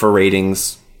fighting for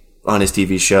ratings on his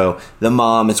TV show. The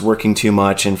mom is working too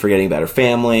much and forgetting about her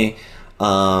family.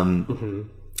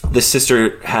 The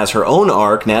sister has her own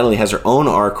arc. Natalie has her own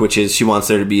arc, which is she wants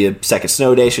there to be a second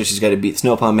snow day, so she's got to beat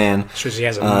Snowpaw Man. So she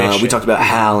has a mission. We talked about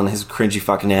Hal and his cringy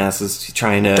fucking asses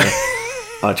trying to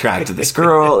attract this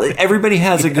girl. Everybody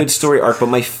has a good story arc, but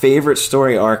my favorite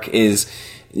story arc is,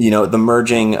 the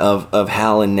merging of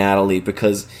Hal and Natalie,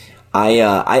 because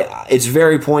it's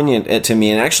very poignant to me,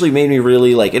 and it actually made me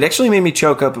really it actually made me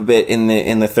choke up a bit in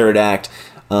the third act.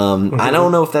 I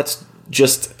don't know if that's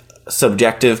just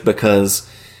subjective because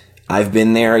I've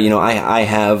been there. I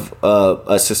have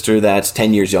a sister that's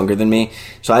 10 years younger than me,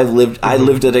 so I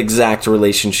lived an exact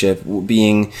relationship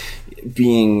being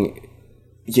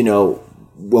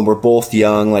when we're both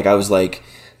young. Like I was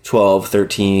 12,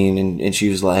 13, and she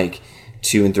was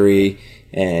 2 and 3,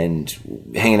 and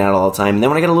hanging out all the time. And then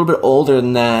when I got a little bit older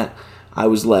than that, I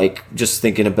was just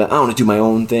thinking about, I want to do my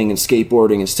own thing and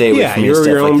skateboarding and stay away from me and stuff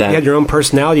like that. You had your own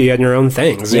personality, you had your own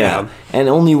things. Yeah.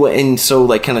 And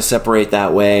so kind of separate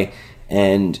that way.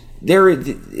 And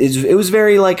it was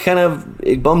very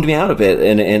it bummed me out a bit,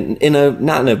 and in a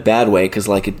not in a bad way, because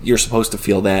you're supposed to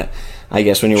feel that, I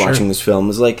guess, when you're watching this film.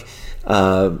 It's when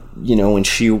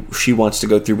she wants to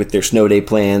go through with their snow day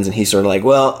plans, and he's sort of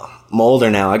well, I'm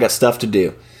older now, I got stuff to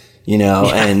do.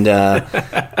 And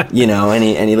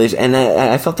and he leaves, and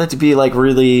I felt that to be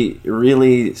really,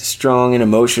 really strong and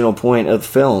emotional point of the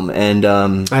film, and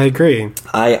I agree.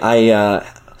 I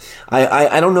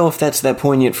don't know if that's that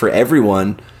poignant for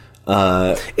everyone.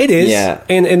 It is, yeah,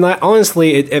 and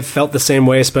honestly, it felt the same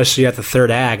way, especially at the third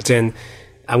act. And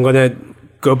I'm gonna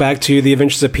go back to the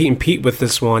Adventures of Pete and Pete with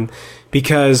this one,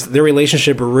 because their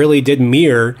relationship really did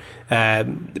mirror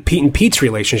Pete and Pete's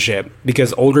relationship,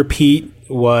 because older Pete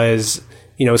was,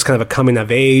 was kind of a coming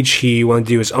of age. He wanted to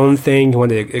do his own thing. He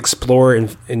wanted to explore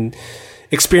and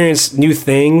experience new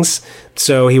things.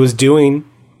 So he was doing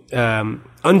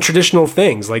untraditional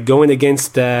things, like going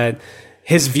against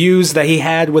his views that he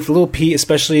had with little Pete,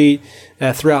 especially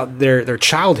throughout their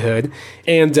childhood.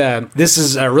 And this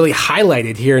is really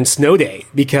highlighted here in Snow Day,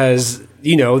 because,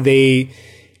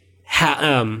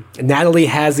 Natalie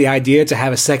has the idea to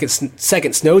have a second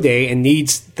snow day and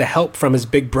needs the help from his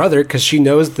big brother, because she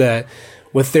knows that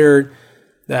with their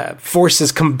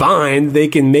forces combined, they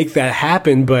can make that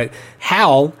happen. But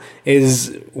Hal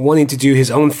is wanting to do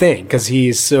his own thing because he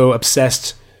is so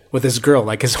obsessed with this girl.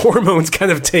 His hormones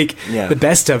kind of take the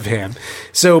best of him.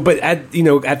 So, but at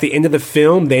the end of the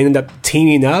film, they ended up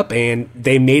teaming up and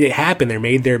they made it happen. They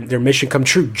made their mission come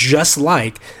true, just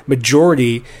like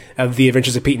majority of the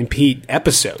Adventures of Pete and Pete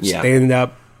episodes. Yeah. They ended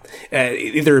up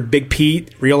either Big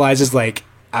Pete realizes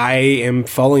I am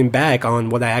falling back on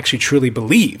what I actually truly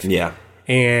believe. Yeah.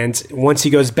 And once he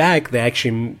goes back, they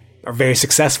actually are very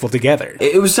successful together.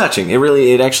 It was touching.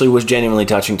 It actually was genuinely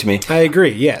touching to me. I agree,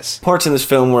 yes. Parts in this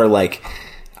film where,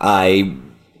 I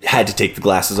had to take the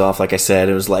glasses off, like I said.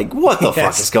 It was what the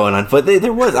fuck is going on? But I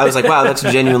was wow, that's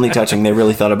genuinely touching. They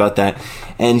really thought about that.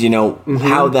 And,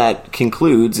 how that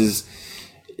concludes is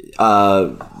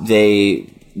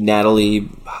they Natalie,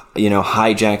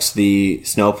 hijacks the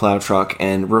snowplow truck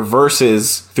and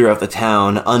reverses throughout the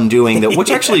town, undoing that,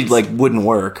 which actually wouldn't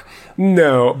work.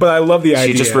 No, but I love the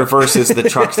idea. She just reverses the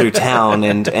truck through town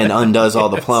and undoes all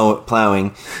the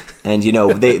plowing. And,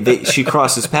 she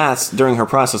crosses paths during her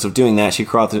process of doing that. She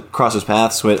crosses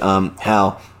paths with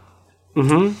Hal.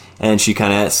 Mm-hmm. And she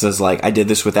kind of says, I did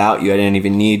this without you. I didn't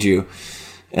even need you.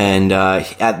 And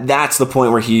that's the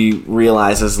point where he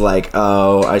realizes,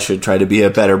 I should try to be a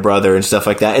better brother and stuff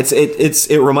like that.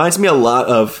 It reminds me a lot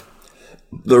of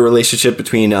the relationship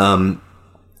between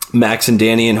Max and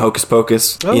Danny in Hocus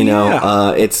Pocus.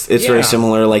 It's very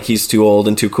similar. He's too old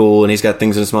and too cool, and he's got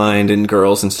things in his mind and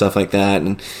girls and stuff like that.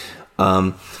 And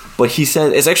but he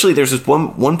said it's actually there's this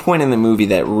one point in the movie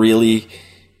that really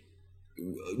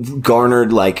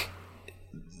garnered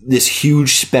this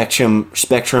huge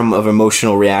spectrum of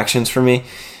emotional reactions for me.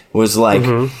 Was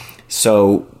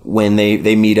so when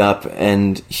they meet up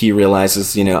and he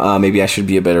realizes maybe I should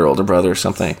be a better older brother or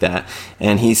something like that,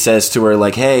 and he says to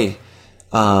her hey,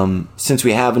 since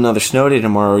we have another snow day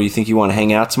tomorrow, you think you want to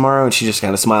hang out tomorrow? And she just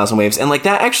kind of smiles and waves, and that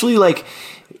actually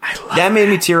that made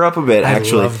me tear up a bit.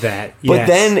 Actually, I love that. Yes. But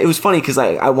then it was funny because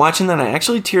I watching that, I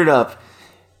actually teared up.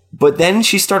 But then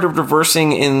she started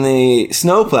reversing in the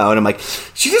snowplow, and I'm like,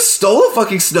 she just stole a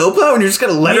fucking snowplow, and you're just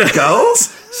gonna let her go?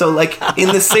 So, in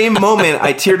the same moment,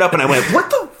 I teared up, and I went, what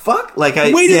the fuck? Wait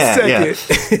a second. Yeah.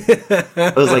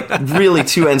 It was, really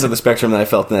two ends of the spectrum that I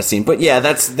felt in that scene. But, yeah,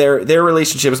 that's their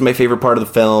relationship is my favorite part of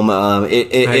the film.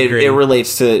 It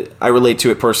relates to, I relate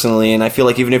to it personally, and I feel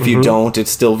even if you don't, it's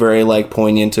still very,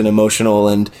 poignant and emotional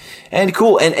and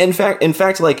cool. And, in fact,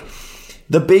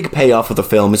 the big payoff of the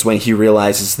film is when he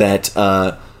realizes that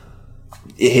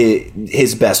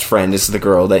his best friend is the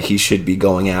girl that he should be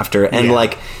going after.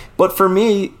 And but for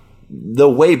me, the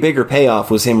way bigger payoff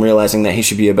was him realizing that he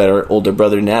should be a better older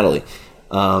brother than Natalie.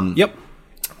 Yep.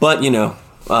 But,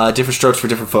 different strokes for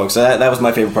different folks. That was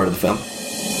my favorite part of the film.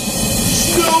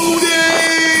 Snow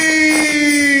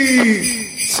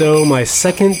Day! So my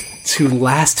second to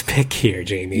last pick here,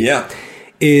 Jamie,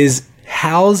 is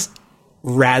Hal's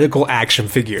radical action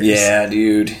figures. Yeah,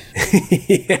 dude.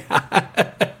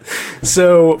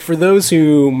 So for those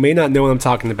who may not know what I'm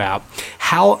talking about,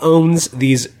 Hal owns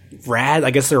these I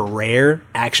guess they're rare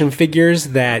action figures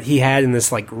that he had in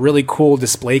this really cool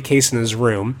display case in his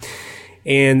room.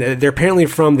 And they're apparently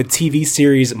from the TV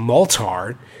series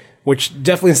Moltar, which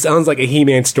definitely sounds like a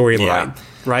He-Man storyline,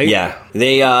 right? Yeah.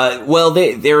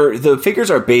 The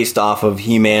figures are based off of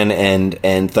He-Man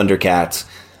and Thundercats.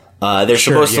 They're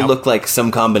supposed to look like some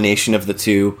combination of the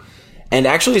two. And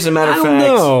actually, as a matter of fact... I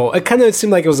don't know. It kind of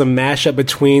seemed like it was a mashup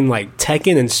between,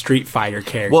 Tekken and Street Fighter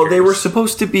characters. Well, they were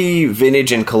supposed to be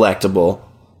vintage and collectible.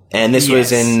 And this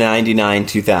was in 99,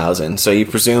 2000. So you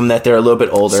presume that they're a little bit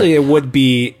older. So it would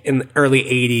be in the early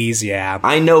 80s, yeah.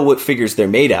 I know what figures they're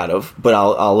made out of, but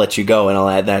I'll let you go and I'll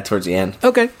add that towards the end.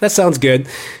 Okay, that sounds good.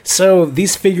 So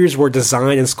these figures were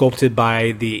designed and sculpted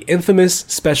by the infamous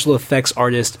special effects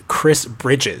artist Chris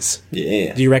Bridges.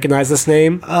 Yeah. Do you recognize this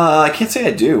name? I can't say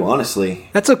I do, honestly.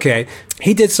 That's okay.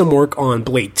 He did some work on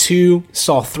Blade 2,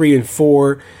 Saw 3 and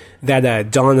 4, that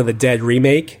Dawn of the Dead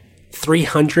remake,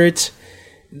 300...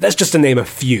 That's just to name a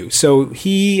few. So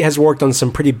he has worked on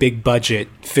some pretty big budget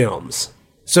films.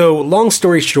 So long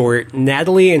story short,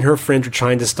 Natalie and her friends are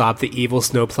trying to stop the evil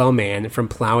snowplow man from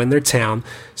plowing their town.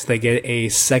 So they get a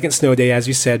second snow day, as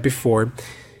you said before.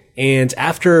 And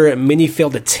after many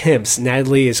failed attempts,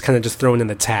 Natalie is kind of just thrown in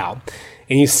the towel.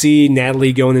 And you see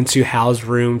Natalie going into Hal's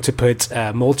room to put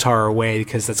Moltar away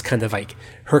because that's kind of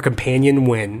her companion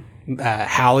when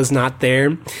Hal is not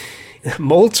there.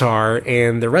 Moltar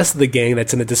and the rest of the gang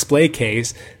that's in the display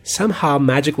case somehow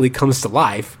magically comes to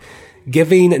life,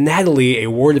 giving Natalie a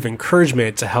word of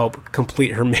encouragement to help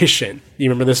complete her mission.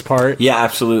 You remember this part? Yeah,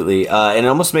 absolutely. And it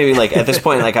almost made me at this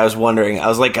point, I was wondering,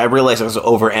 I realized I was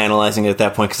overanalyzing it at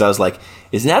that point because I was like,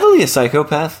 is Natalie a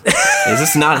psychopath? Is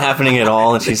this not happening at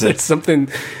all? And she said, It's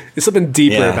something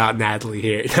deeper about Natalie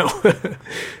here. No.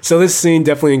 So this scene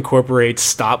definitely incorporates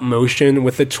stop motion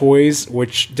with the toys,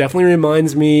 which definitely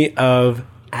reminds me of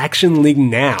Action League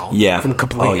Now. Yeah. From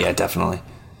Complete. Oh yeah, definitely.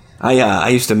 I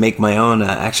used to make my own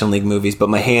Action League movies, but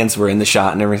my hands were in the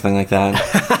shot and everything like that.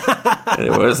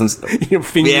 It wasn't.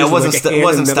 It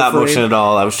wasn't stop motion at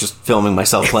all. I was just filming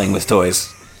myself playing with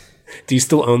toys. Do you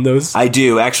still own those? I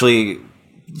do actually.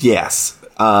 Yes.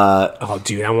 Oh,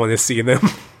 dude, I want to see them.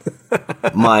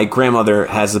 my grandmother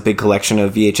has a big collection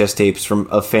of VHS tapes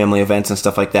of family events and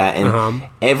stuff like that. And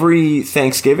every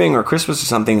Thanksgiving or Christmas or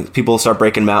something, people start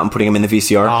breaking them out and putting them in the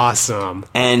VCR. Awesome.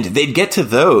 And they'd get to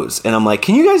those, and I'm like,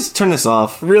 can you guys turn this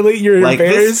off? Really? You're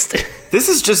embarrassed? This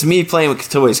is just me playing with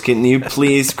toys. Can you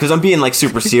please? Because I'm being like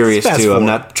super serious too. I'm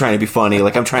not trying to be funny.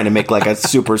 Like I'm trying to make like a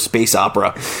super space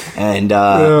opera. And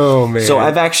oh man. So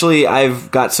I've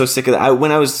got so sick of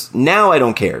that. Now I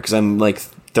don't care because I'm like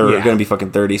going to be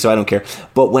fucking 30, so I don't care.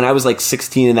 But when I was like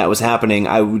 16 and that was happening,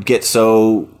 I would get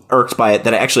so irked by it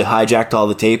that I actually hijacked all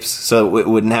the tapes so it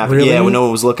wouldn't happen. Really? Yeah, when no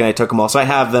one was looking, I took them all. So I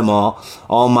have them all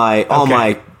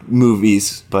my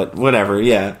movies, but whatever.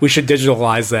 Yeah, we should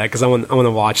digitalize that because I want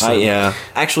to watch them. Yeah,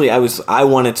 actually, I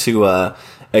wanted to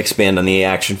expand on the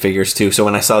action figures too. So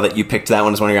when I saw that you picked that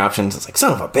one as one of your options, it's like,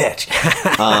 son of a bitch.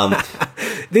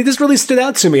 They just really stood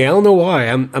out to me. I don't know why.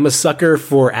 I'm a sucker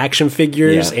for action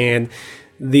figures, and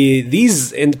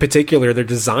these in particular, their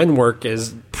design work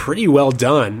is pretty well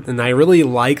done, and I really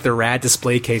like the rad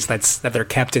display case that they're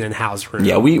kept in house room.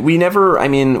 Yeah, we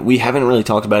haven't really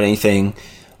talked about anything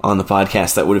on the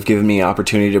podcast that would have given me an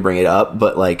opportunity to bring it up,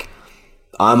 but like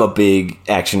I'm a big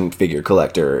action figure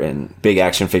collector and big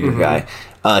action figure guy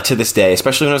to this day,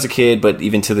 especially when I was a kid, but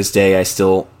even to this day I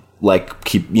still like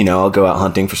I'll go out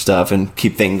hunting for stuff and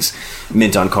keep things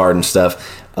mint on card and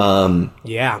stuff.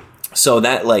 So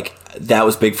that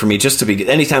was big for me, just to be,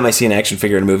 anytime I see an action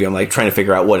figure in a movie, I'm like trying to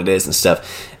figure out what it is and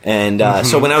stuff. And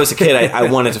so when I was a kid,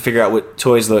 I wanted to figure out what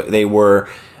toys they were,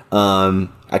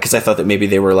 because I thought that maybe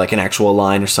they were like an actual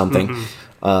line or something.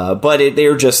 But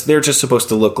they're just supposed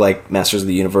to look like Masters of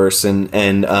the Universe, and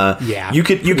you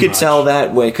could tell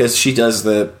that way because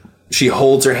she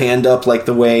holds her hand up like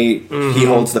the way he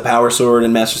holds the power sword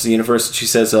in Masters of the Universe. And she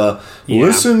says,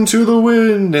 "Listen to the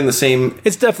wind." In the same,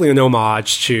 it's definitely an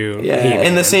homage to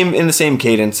in the same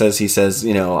cadence as he says,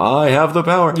 "I have the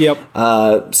power." Yep.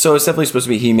 So it's definitely supposed to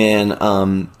be He-Man.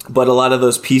 But a lot of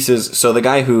those pieces. So the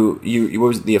guy who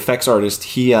was the effects artist,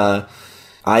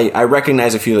 I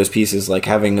recognize a few of those pieces, like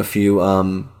having a few.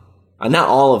 Not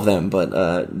all of them,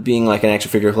 but being like an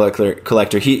action figure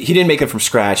collector, he didn't make them from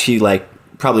scratch. He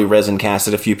probably resin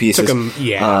casted a few pieces. Took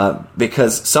them,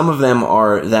 because some of them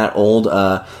are that old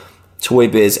Toy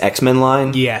Biz X-Men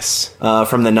line. Yes.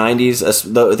 From the 90s.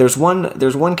 There's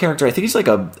one character, I think he's like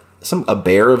a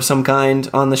bear of some kind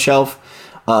on the shelf.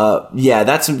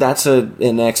 That's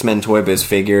an X-Men Toy Biz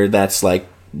figure. That's like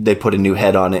they put a new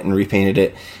head on it and repainted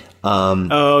it.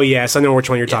 Oh yes, I know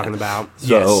which one you're talking about. So,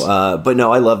 yes. But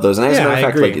no, I love those. And as a matter of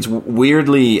fact, like it's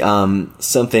weirdly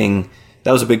something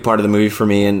that was a big part of the movie for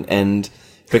me, and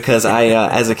because I,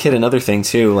 as a kid, another thing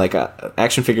too, like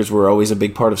action figures were always a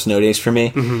big part of snow days for me.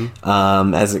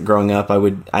 Growing up,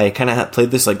 I kind of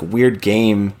played this like weird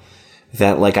game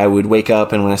that like I would wake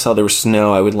up and when I saw there was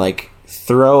snow, I would like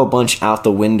throw a bunch out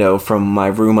the window from my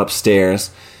room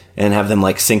upstairs and have them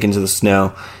like sink into the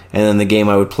snow. And then the game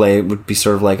I would play would be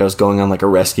sort of like I was going on like a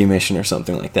rescue mission or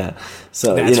something like that.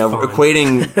 So, That's fun.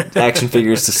 Equating action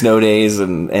figures to snow days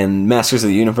and Masters of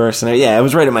the Universe. And it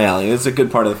was right at my alley. It's a good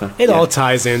part of the film. It all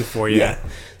ties in for you. Yeah.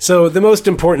 So the most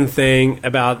important thing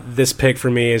about this pick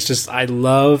for me is just I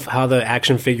love how the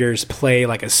action figures play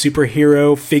like a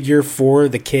superhero figure for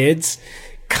the kids.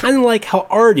 Kind of like how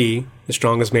Artie, the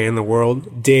strongest man in the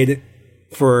world, did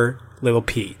for Little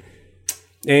Pete.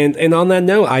 And on that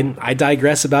note, I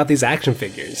digress about these action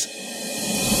figures.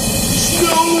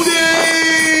 Snow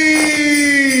Day!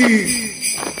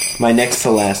 My next to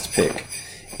last pick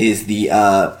is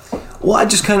I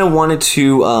just kind of wanted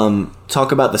to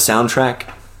talk about the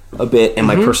soundtrack a bit and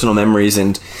my personal memories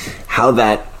and how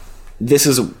this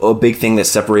is a big thing that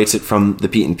separates it from the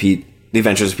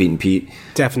Adventures of Pete and Pete.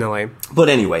 Definitely. But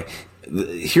anyway,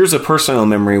 here's a personal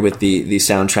memory with the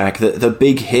soundtrack. The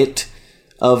big hit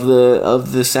of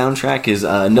the soundtrack is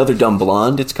Another Dumb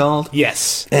Blonde, it's called.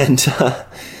 Yes. And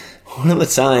one of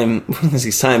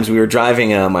these times we were driving,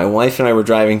 my wife and I were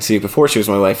driving before she was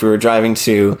my wife, we were driving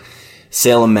to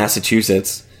Salem,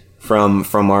 Massachusetts from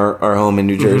our home in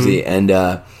New Jersey,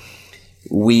 and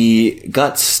we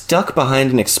got stuck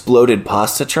behind an exploded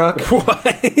pasta truck. What?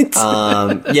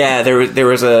 There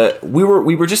was we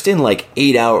were just in like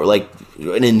 8 hour, like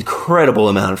an incredible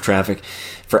amount of traffic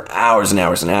for hours and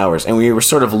hours and hours, and we were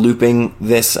sort of looping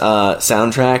this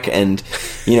soundtrack, and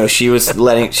she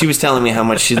was telling me how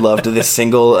much she loved this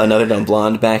single Another Dumb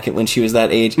Blonde back when she was that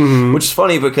age, which is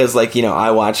funny because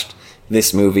I watched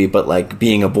this movie, but like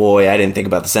being a boy, I didn't think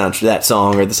about that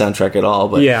song or the soundtrack at all.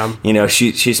 But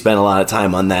she spent a lot of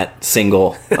time on that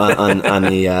single on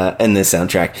the in this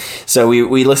soundtrack. So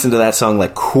we listened to that song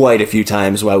like quite a few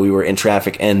times while we were in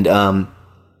traffic, and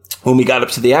when we got up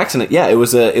to the accident, it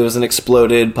was an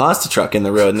exploded pasta truck in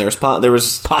the road, and there was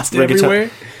pasta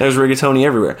everywhere. There was rigatoni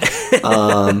everywhere.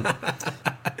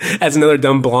 As Another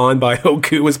Dumb Blonde by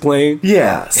Hoku was playing.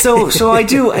 Yeah. So I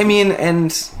do. I mean,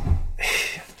 and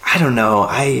I don't know.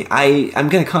 I'm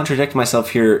going to contradict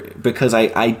myself here because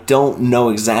I don't know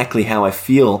exactly how I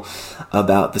feel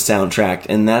about the soundtrack,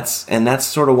 and that's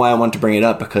sort of why I want to bring it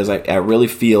up, because I really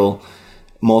feel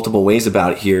multiple ways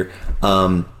about it here.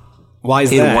 Why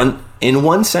is that? In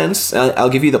one sense, I'll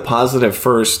give you the positive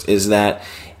first, is that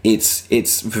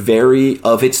it's very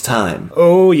of its time.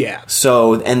 Oh yeah.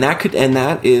 So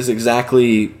that is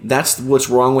exactly, that's what's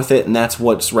wrong with it, and that's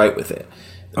what's right with it.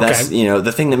 That's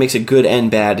the thing that makes it good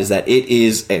and bad is that it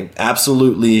is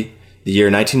absolutely the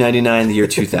year 1999, the year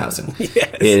 2000.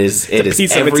 Yes. It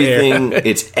is everything.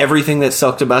 It's everything that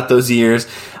sucked about those years.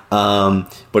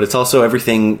 But it's also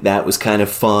everything that was kind of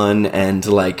fun, and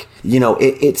like,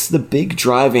 it's the big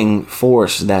driving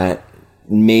force that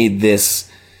made this.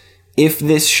 If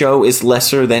this show is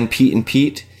lesser than Pete and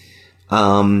Pete,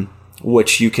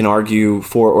 which you can argue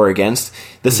for or against,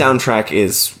 the soundtrack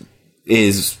is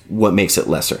what makes it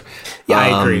lesser. Yeah,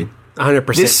 I agree.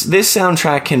 100%. This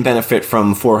soundtrack can benefit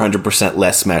from 400%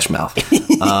 less Smash Mouth.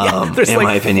 There's in like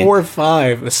my opinion. 4 or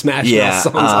 5 Smash Mouth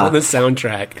songs on the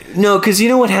soundtrack. No, because you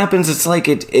know what happens? It's like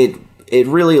it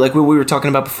really, like what we were talking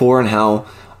about before, and how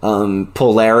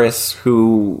Polaris,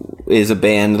 who is a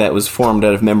band that was formed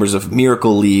out of members of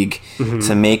Miracle League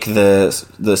to make the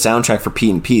soundtrack for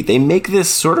Pete and Pete, they make this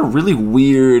sort of really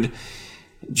weird,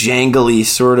 jangly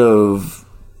sort of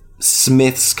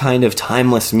Smith's kind of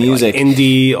timeless music, like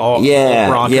indie, alt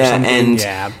rock or something.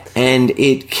 And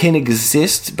it can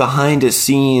exist behind a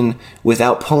scene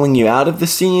without pulling you out of the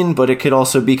scene, but it could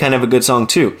also be kind of a good song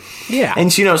too. Yeah,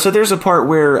 and so there's a part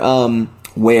where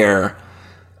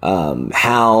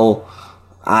Hal,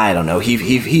 I don't know,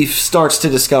 he starts to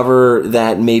discover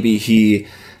that maybe he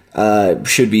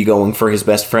should be going for his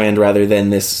best friend rather than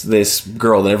this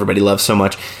girl that everybody loves so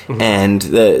much. And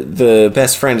the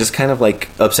best friend is kind of like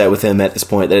upset with him at this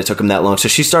point that it took him that long. So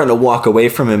she's starting to walk away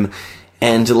from him,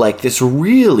 and like this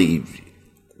really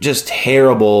just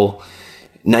terrible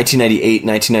 1998,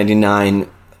 1999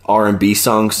 R&B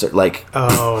songs, like,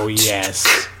 oh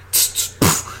yes.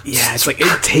 Yeah, it's like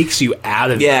it takes you out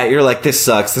of it. Yeah, you're like, this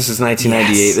sucks. This is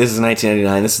 1998. Yes. This is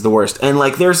 1999. This is the worst. And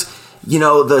like, there's,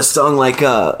 the song, like,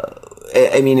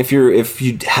 I mean, if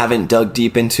you haven't dug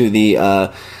deep into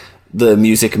the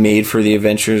music made for the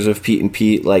Adventures of Pete and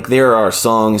Pete, like, there are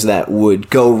songs that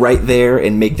would go right there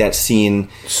and make that scene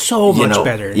so much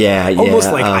better. Yeah,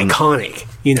 almost like iconic.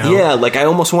 Yeah, like I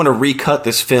almost want to recut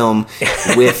this film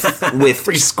with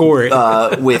rescore it.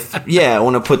 I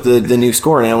want to put the new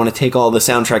score in. I want to take all the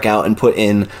soundtrack out and put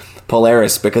in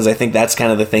Polaris, because I think that's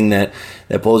kind of the thing that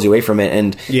pulls you away from it.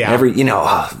 And I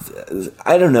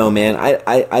don't know, man.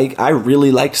 I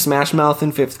really liked Smash Mouth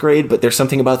in 5th grade, but there's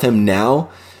something about them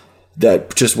now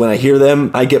that just when I hear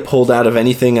them, I get pulled out of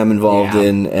anything I'm involved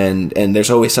in, and there's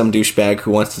always some douchebag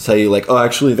who wants to tell you, like, oh,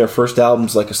 actually their first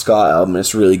album's like a ska album and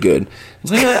it's really good.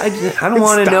 It's like, I don't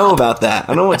want to know about that.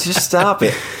 I don't want to, just stop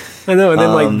it. I know. And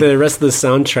then like the rest of the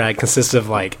soundtrack consists of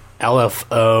like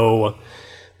LFO,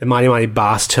 the Mighty Mighty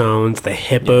Boss Tones, the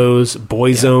Hippos,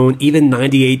 Boyzone, even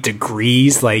 98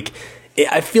 Degrees. Like,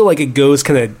 I feel like it goes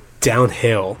kind of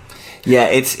downhill. Yeah,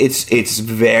 it's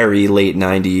very late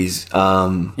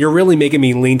 90s. You're really making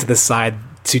me lean to the side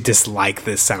to dislike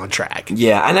this soundtrack.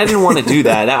 Yeah, and I didn't want to do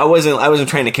that. I wasn't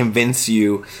trying to convince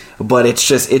you, but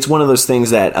it's one of those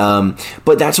things that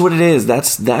but that's what it is.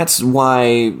 That's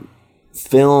why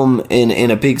film in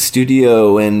a big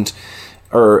studio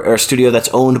or a studio that's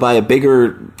owned by a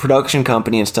bigger production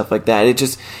company and stuff like that, it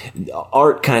just,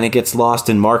 art kind of gets lost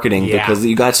in marketing, because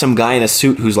you got some guy in a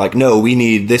suit who's like, no, we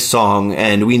need this song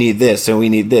and we need this and we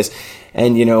need this,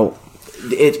 and you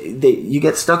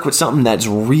get stuck with something that's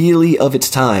really of its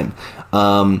time,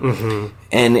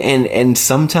 and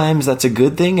sometimes that's a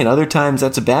good thing and other times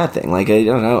that's a bad thing. Like, I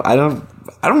don't know, I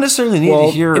don't necessarily need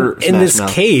to hear in this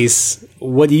case.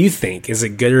 What do you think? Is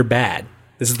it good or bad?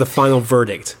 This is the final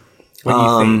verdict. What do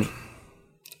you think?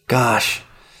 Gosh,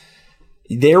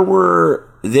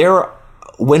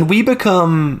 when we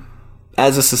become,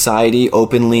 as a society,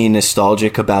 openly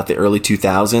nostalgic about the early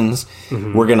 2000s,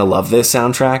 we're gonna love this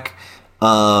soundtrack.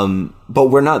 But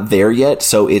we're not there yet,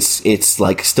 so it's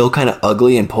like still kind of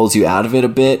ugly and pulls you out of it a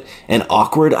bit, and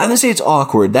awkward. I'm gonna say it's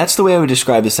awkward. That's the way I would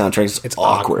describe the soundtrack. It's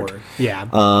awkward. Yeah.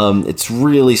 It's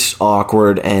really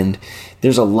awkward, and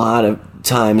there's a lot of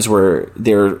times where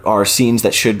there are scenes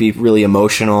that should be really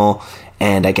emotional,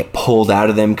 and I get pulled out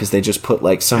of them because they just put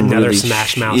like some another really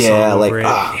Smash Mouth song like over it.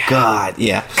 Oh god,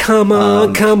 yeah. Come on.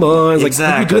 It's exactly, like, what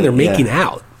are you doing? They're making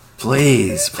out.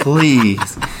 Please.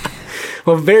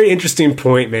 Well, very interesting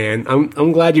point, man.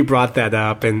 I'm glad you brought that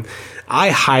up, and I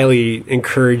highly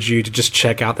encourage you to just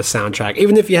check out the soundtrack.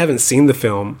 Even if you haven't seen the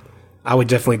film, I would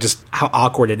definitely just how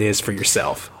awkward it is for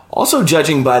yourself. Also,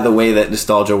 judging by the way that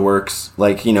nostalgia works,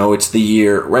 like, you know, it's the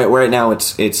year right now.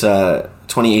 It's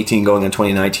 2018 going on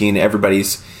 2019.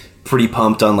 Everybody's pretty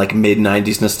pumped on like mid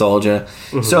 90s nostalgia.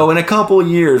 Mm-hmm. So in a couple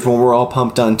years, when we're all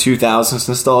pumped on 2000s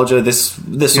nostalgia, this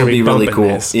will be really cool.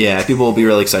 This. Yeah, people will be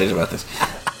really excited about this.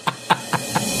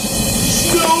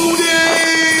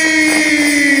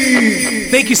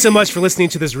 Thank you so much for listening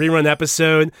to this rerun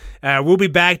episode. We'll be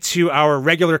back to our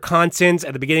regular content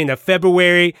at the beginning of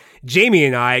February. Jamie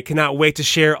and I cannot wait to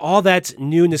share all that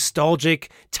new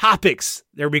nostalgic topics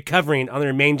that we'll be covering on the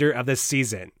remainder of this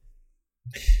season.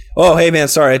 Oh, hey, man,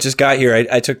 sorry, I just got here.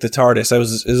 I took the TARDIS. It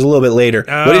was a little bit later.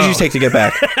 Oh. What did you take to get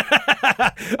back?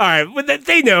 All right, but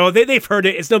they know. They've heard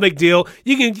it. It's no big deal.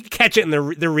 You can catch it in the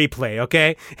replay,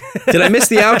 okay? Did I miss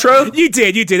the outro? You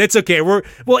did. It's okay.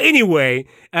 Anyway,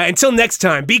 until next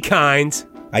time, be kind.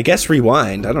 I guess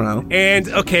rewind. I don't know. And,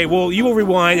 okay, well, you will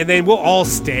rewind, and then we'll all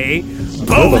stay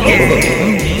bogus.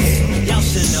 Y'all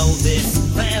should know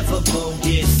this, forever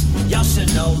bogus. Y'all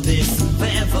should know this,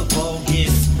 forever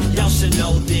bogus. Y'all should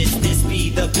know this be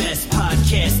the best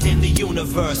podcast in the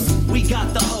universe. We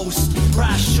got the host,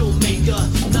 Bryce Shoemaker,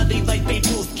 nothing like Babe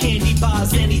Ruth, candy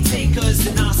bars, any takers,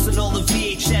 an arsenal of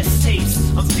VHS tapes.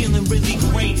 I'm feeling really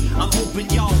great, I'm hoping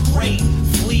y'all great.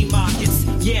 Flea markets,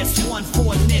 yeah, it's one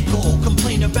for a nickel.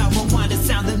 Complain about rewind, it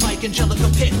sounded like Angelica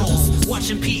Pickles.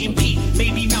 Watching Pete and Pete,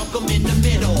 maybe Malcolm in the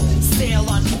middle. Sail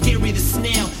on Gary the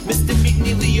Snail, Mr.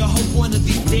 McNeely, I hope one of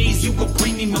these days you could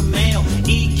bring me my mail.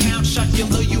 E-count,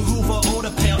 Shockula, you Hoover,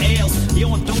 order pale ales. Yo,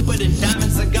 I'm doper than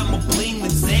diamonds, I got more bling than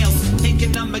sales.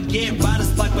 Thinking I'ma get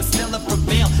riders like Marcella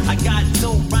Prevail. I got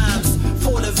dope rhymes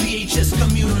for the VHS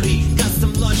community. Got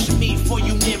some lunch meat for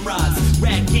you Nimrods.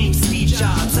 Rat Game Steve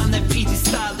Jobs, on that PG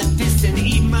style that distant,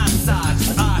 eat my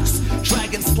socks. Ox,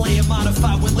 Dragon Slayer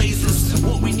modified with lasers.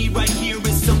 What we need right here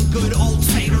is some good old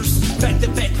taters.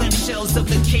 Back-to-back clamshells of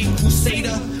the Cape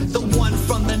Crusader. The one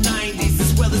from the 90s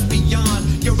as well as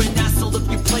beyond. You're an asshole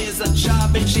if you play as a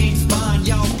job in James Bond.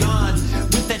 Y'all gone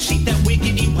with that cheat, that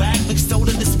wiggity whack. Like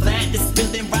soda this flat, this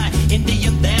spilling right into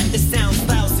your lap. This sounds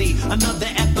lousy. Another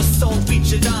episode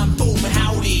featured on Boom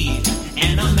Howdy.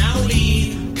 And I'm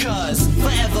outie, cause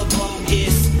forever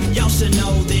bogus. Y'all should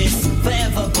know this,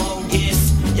 forever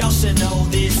bogus. Y'all should know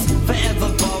this, forever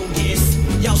bogus.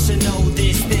 Y'all should know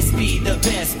this be the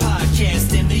best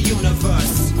podcast in the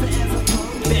universe.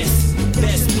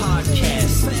 Best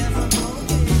podcast.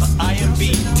 IMB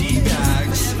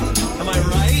D-Bags. Am I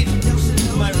right?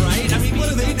 I mean, what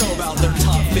do they know about their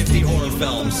top 50 horror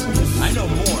films? I know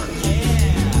more.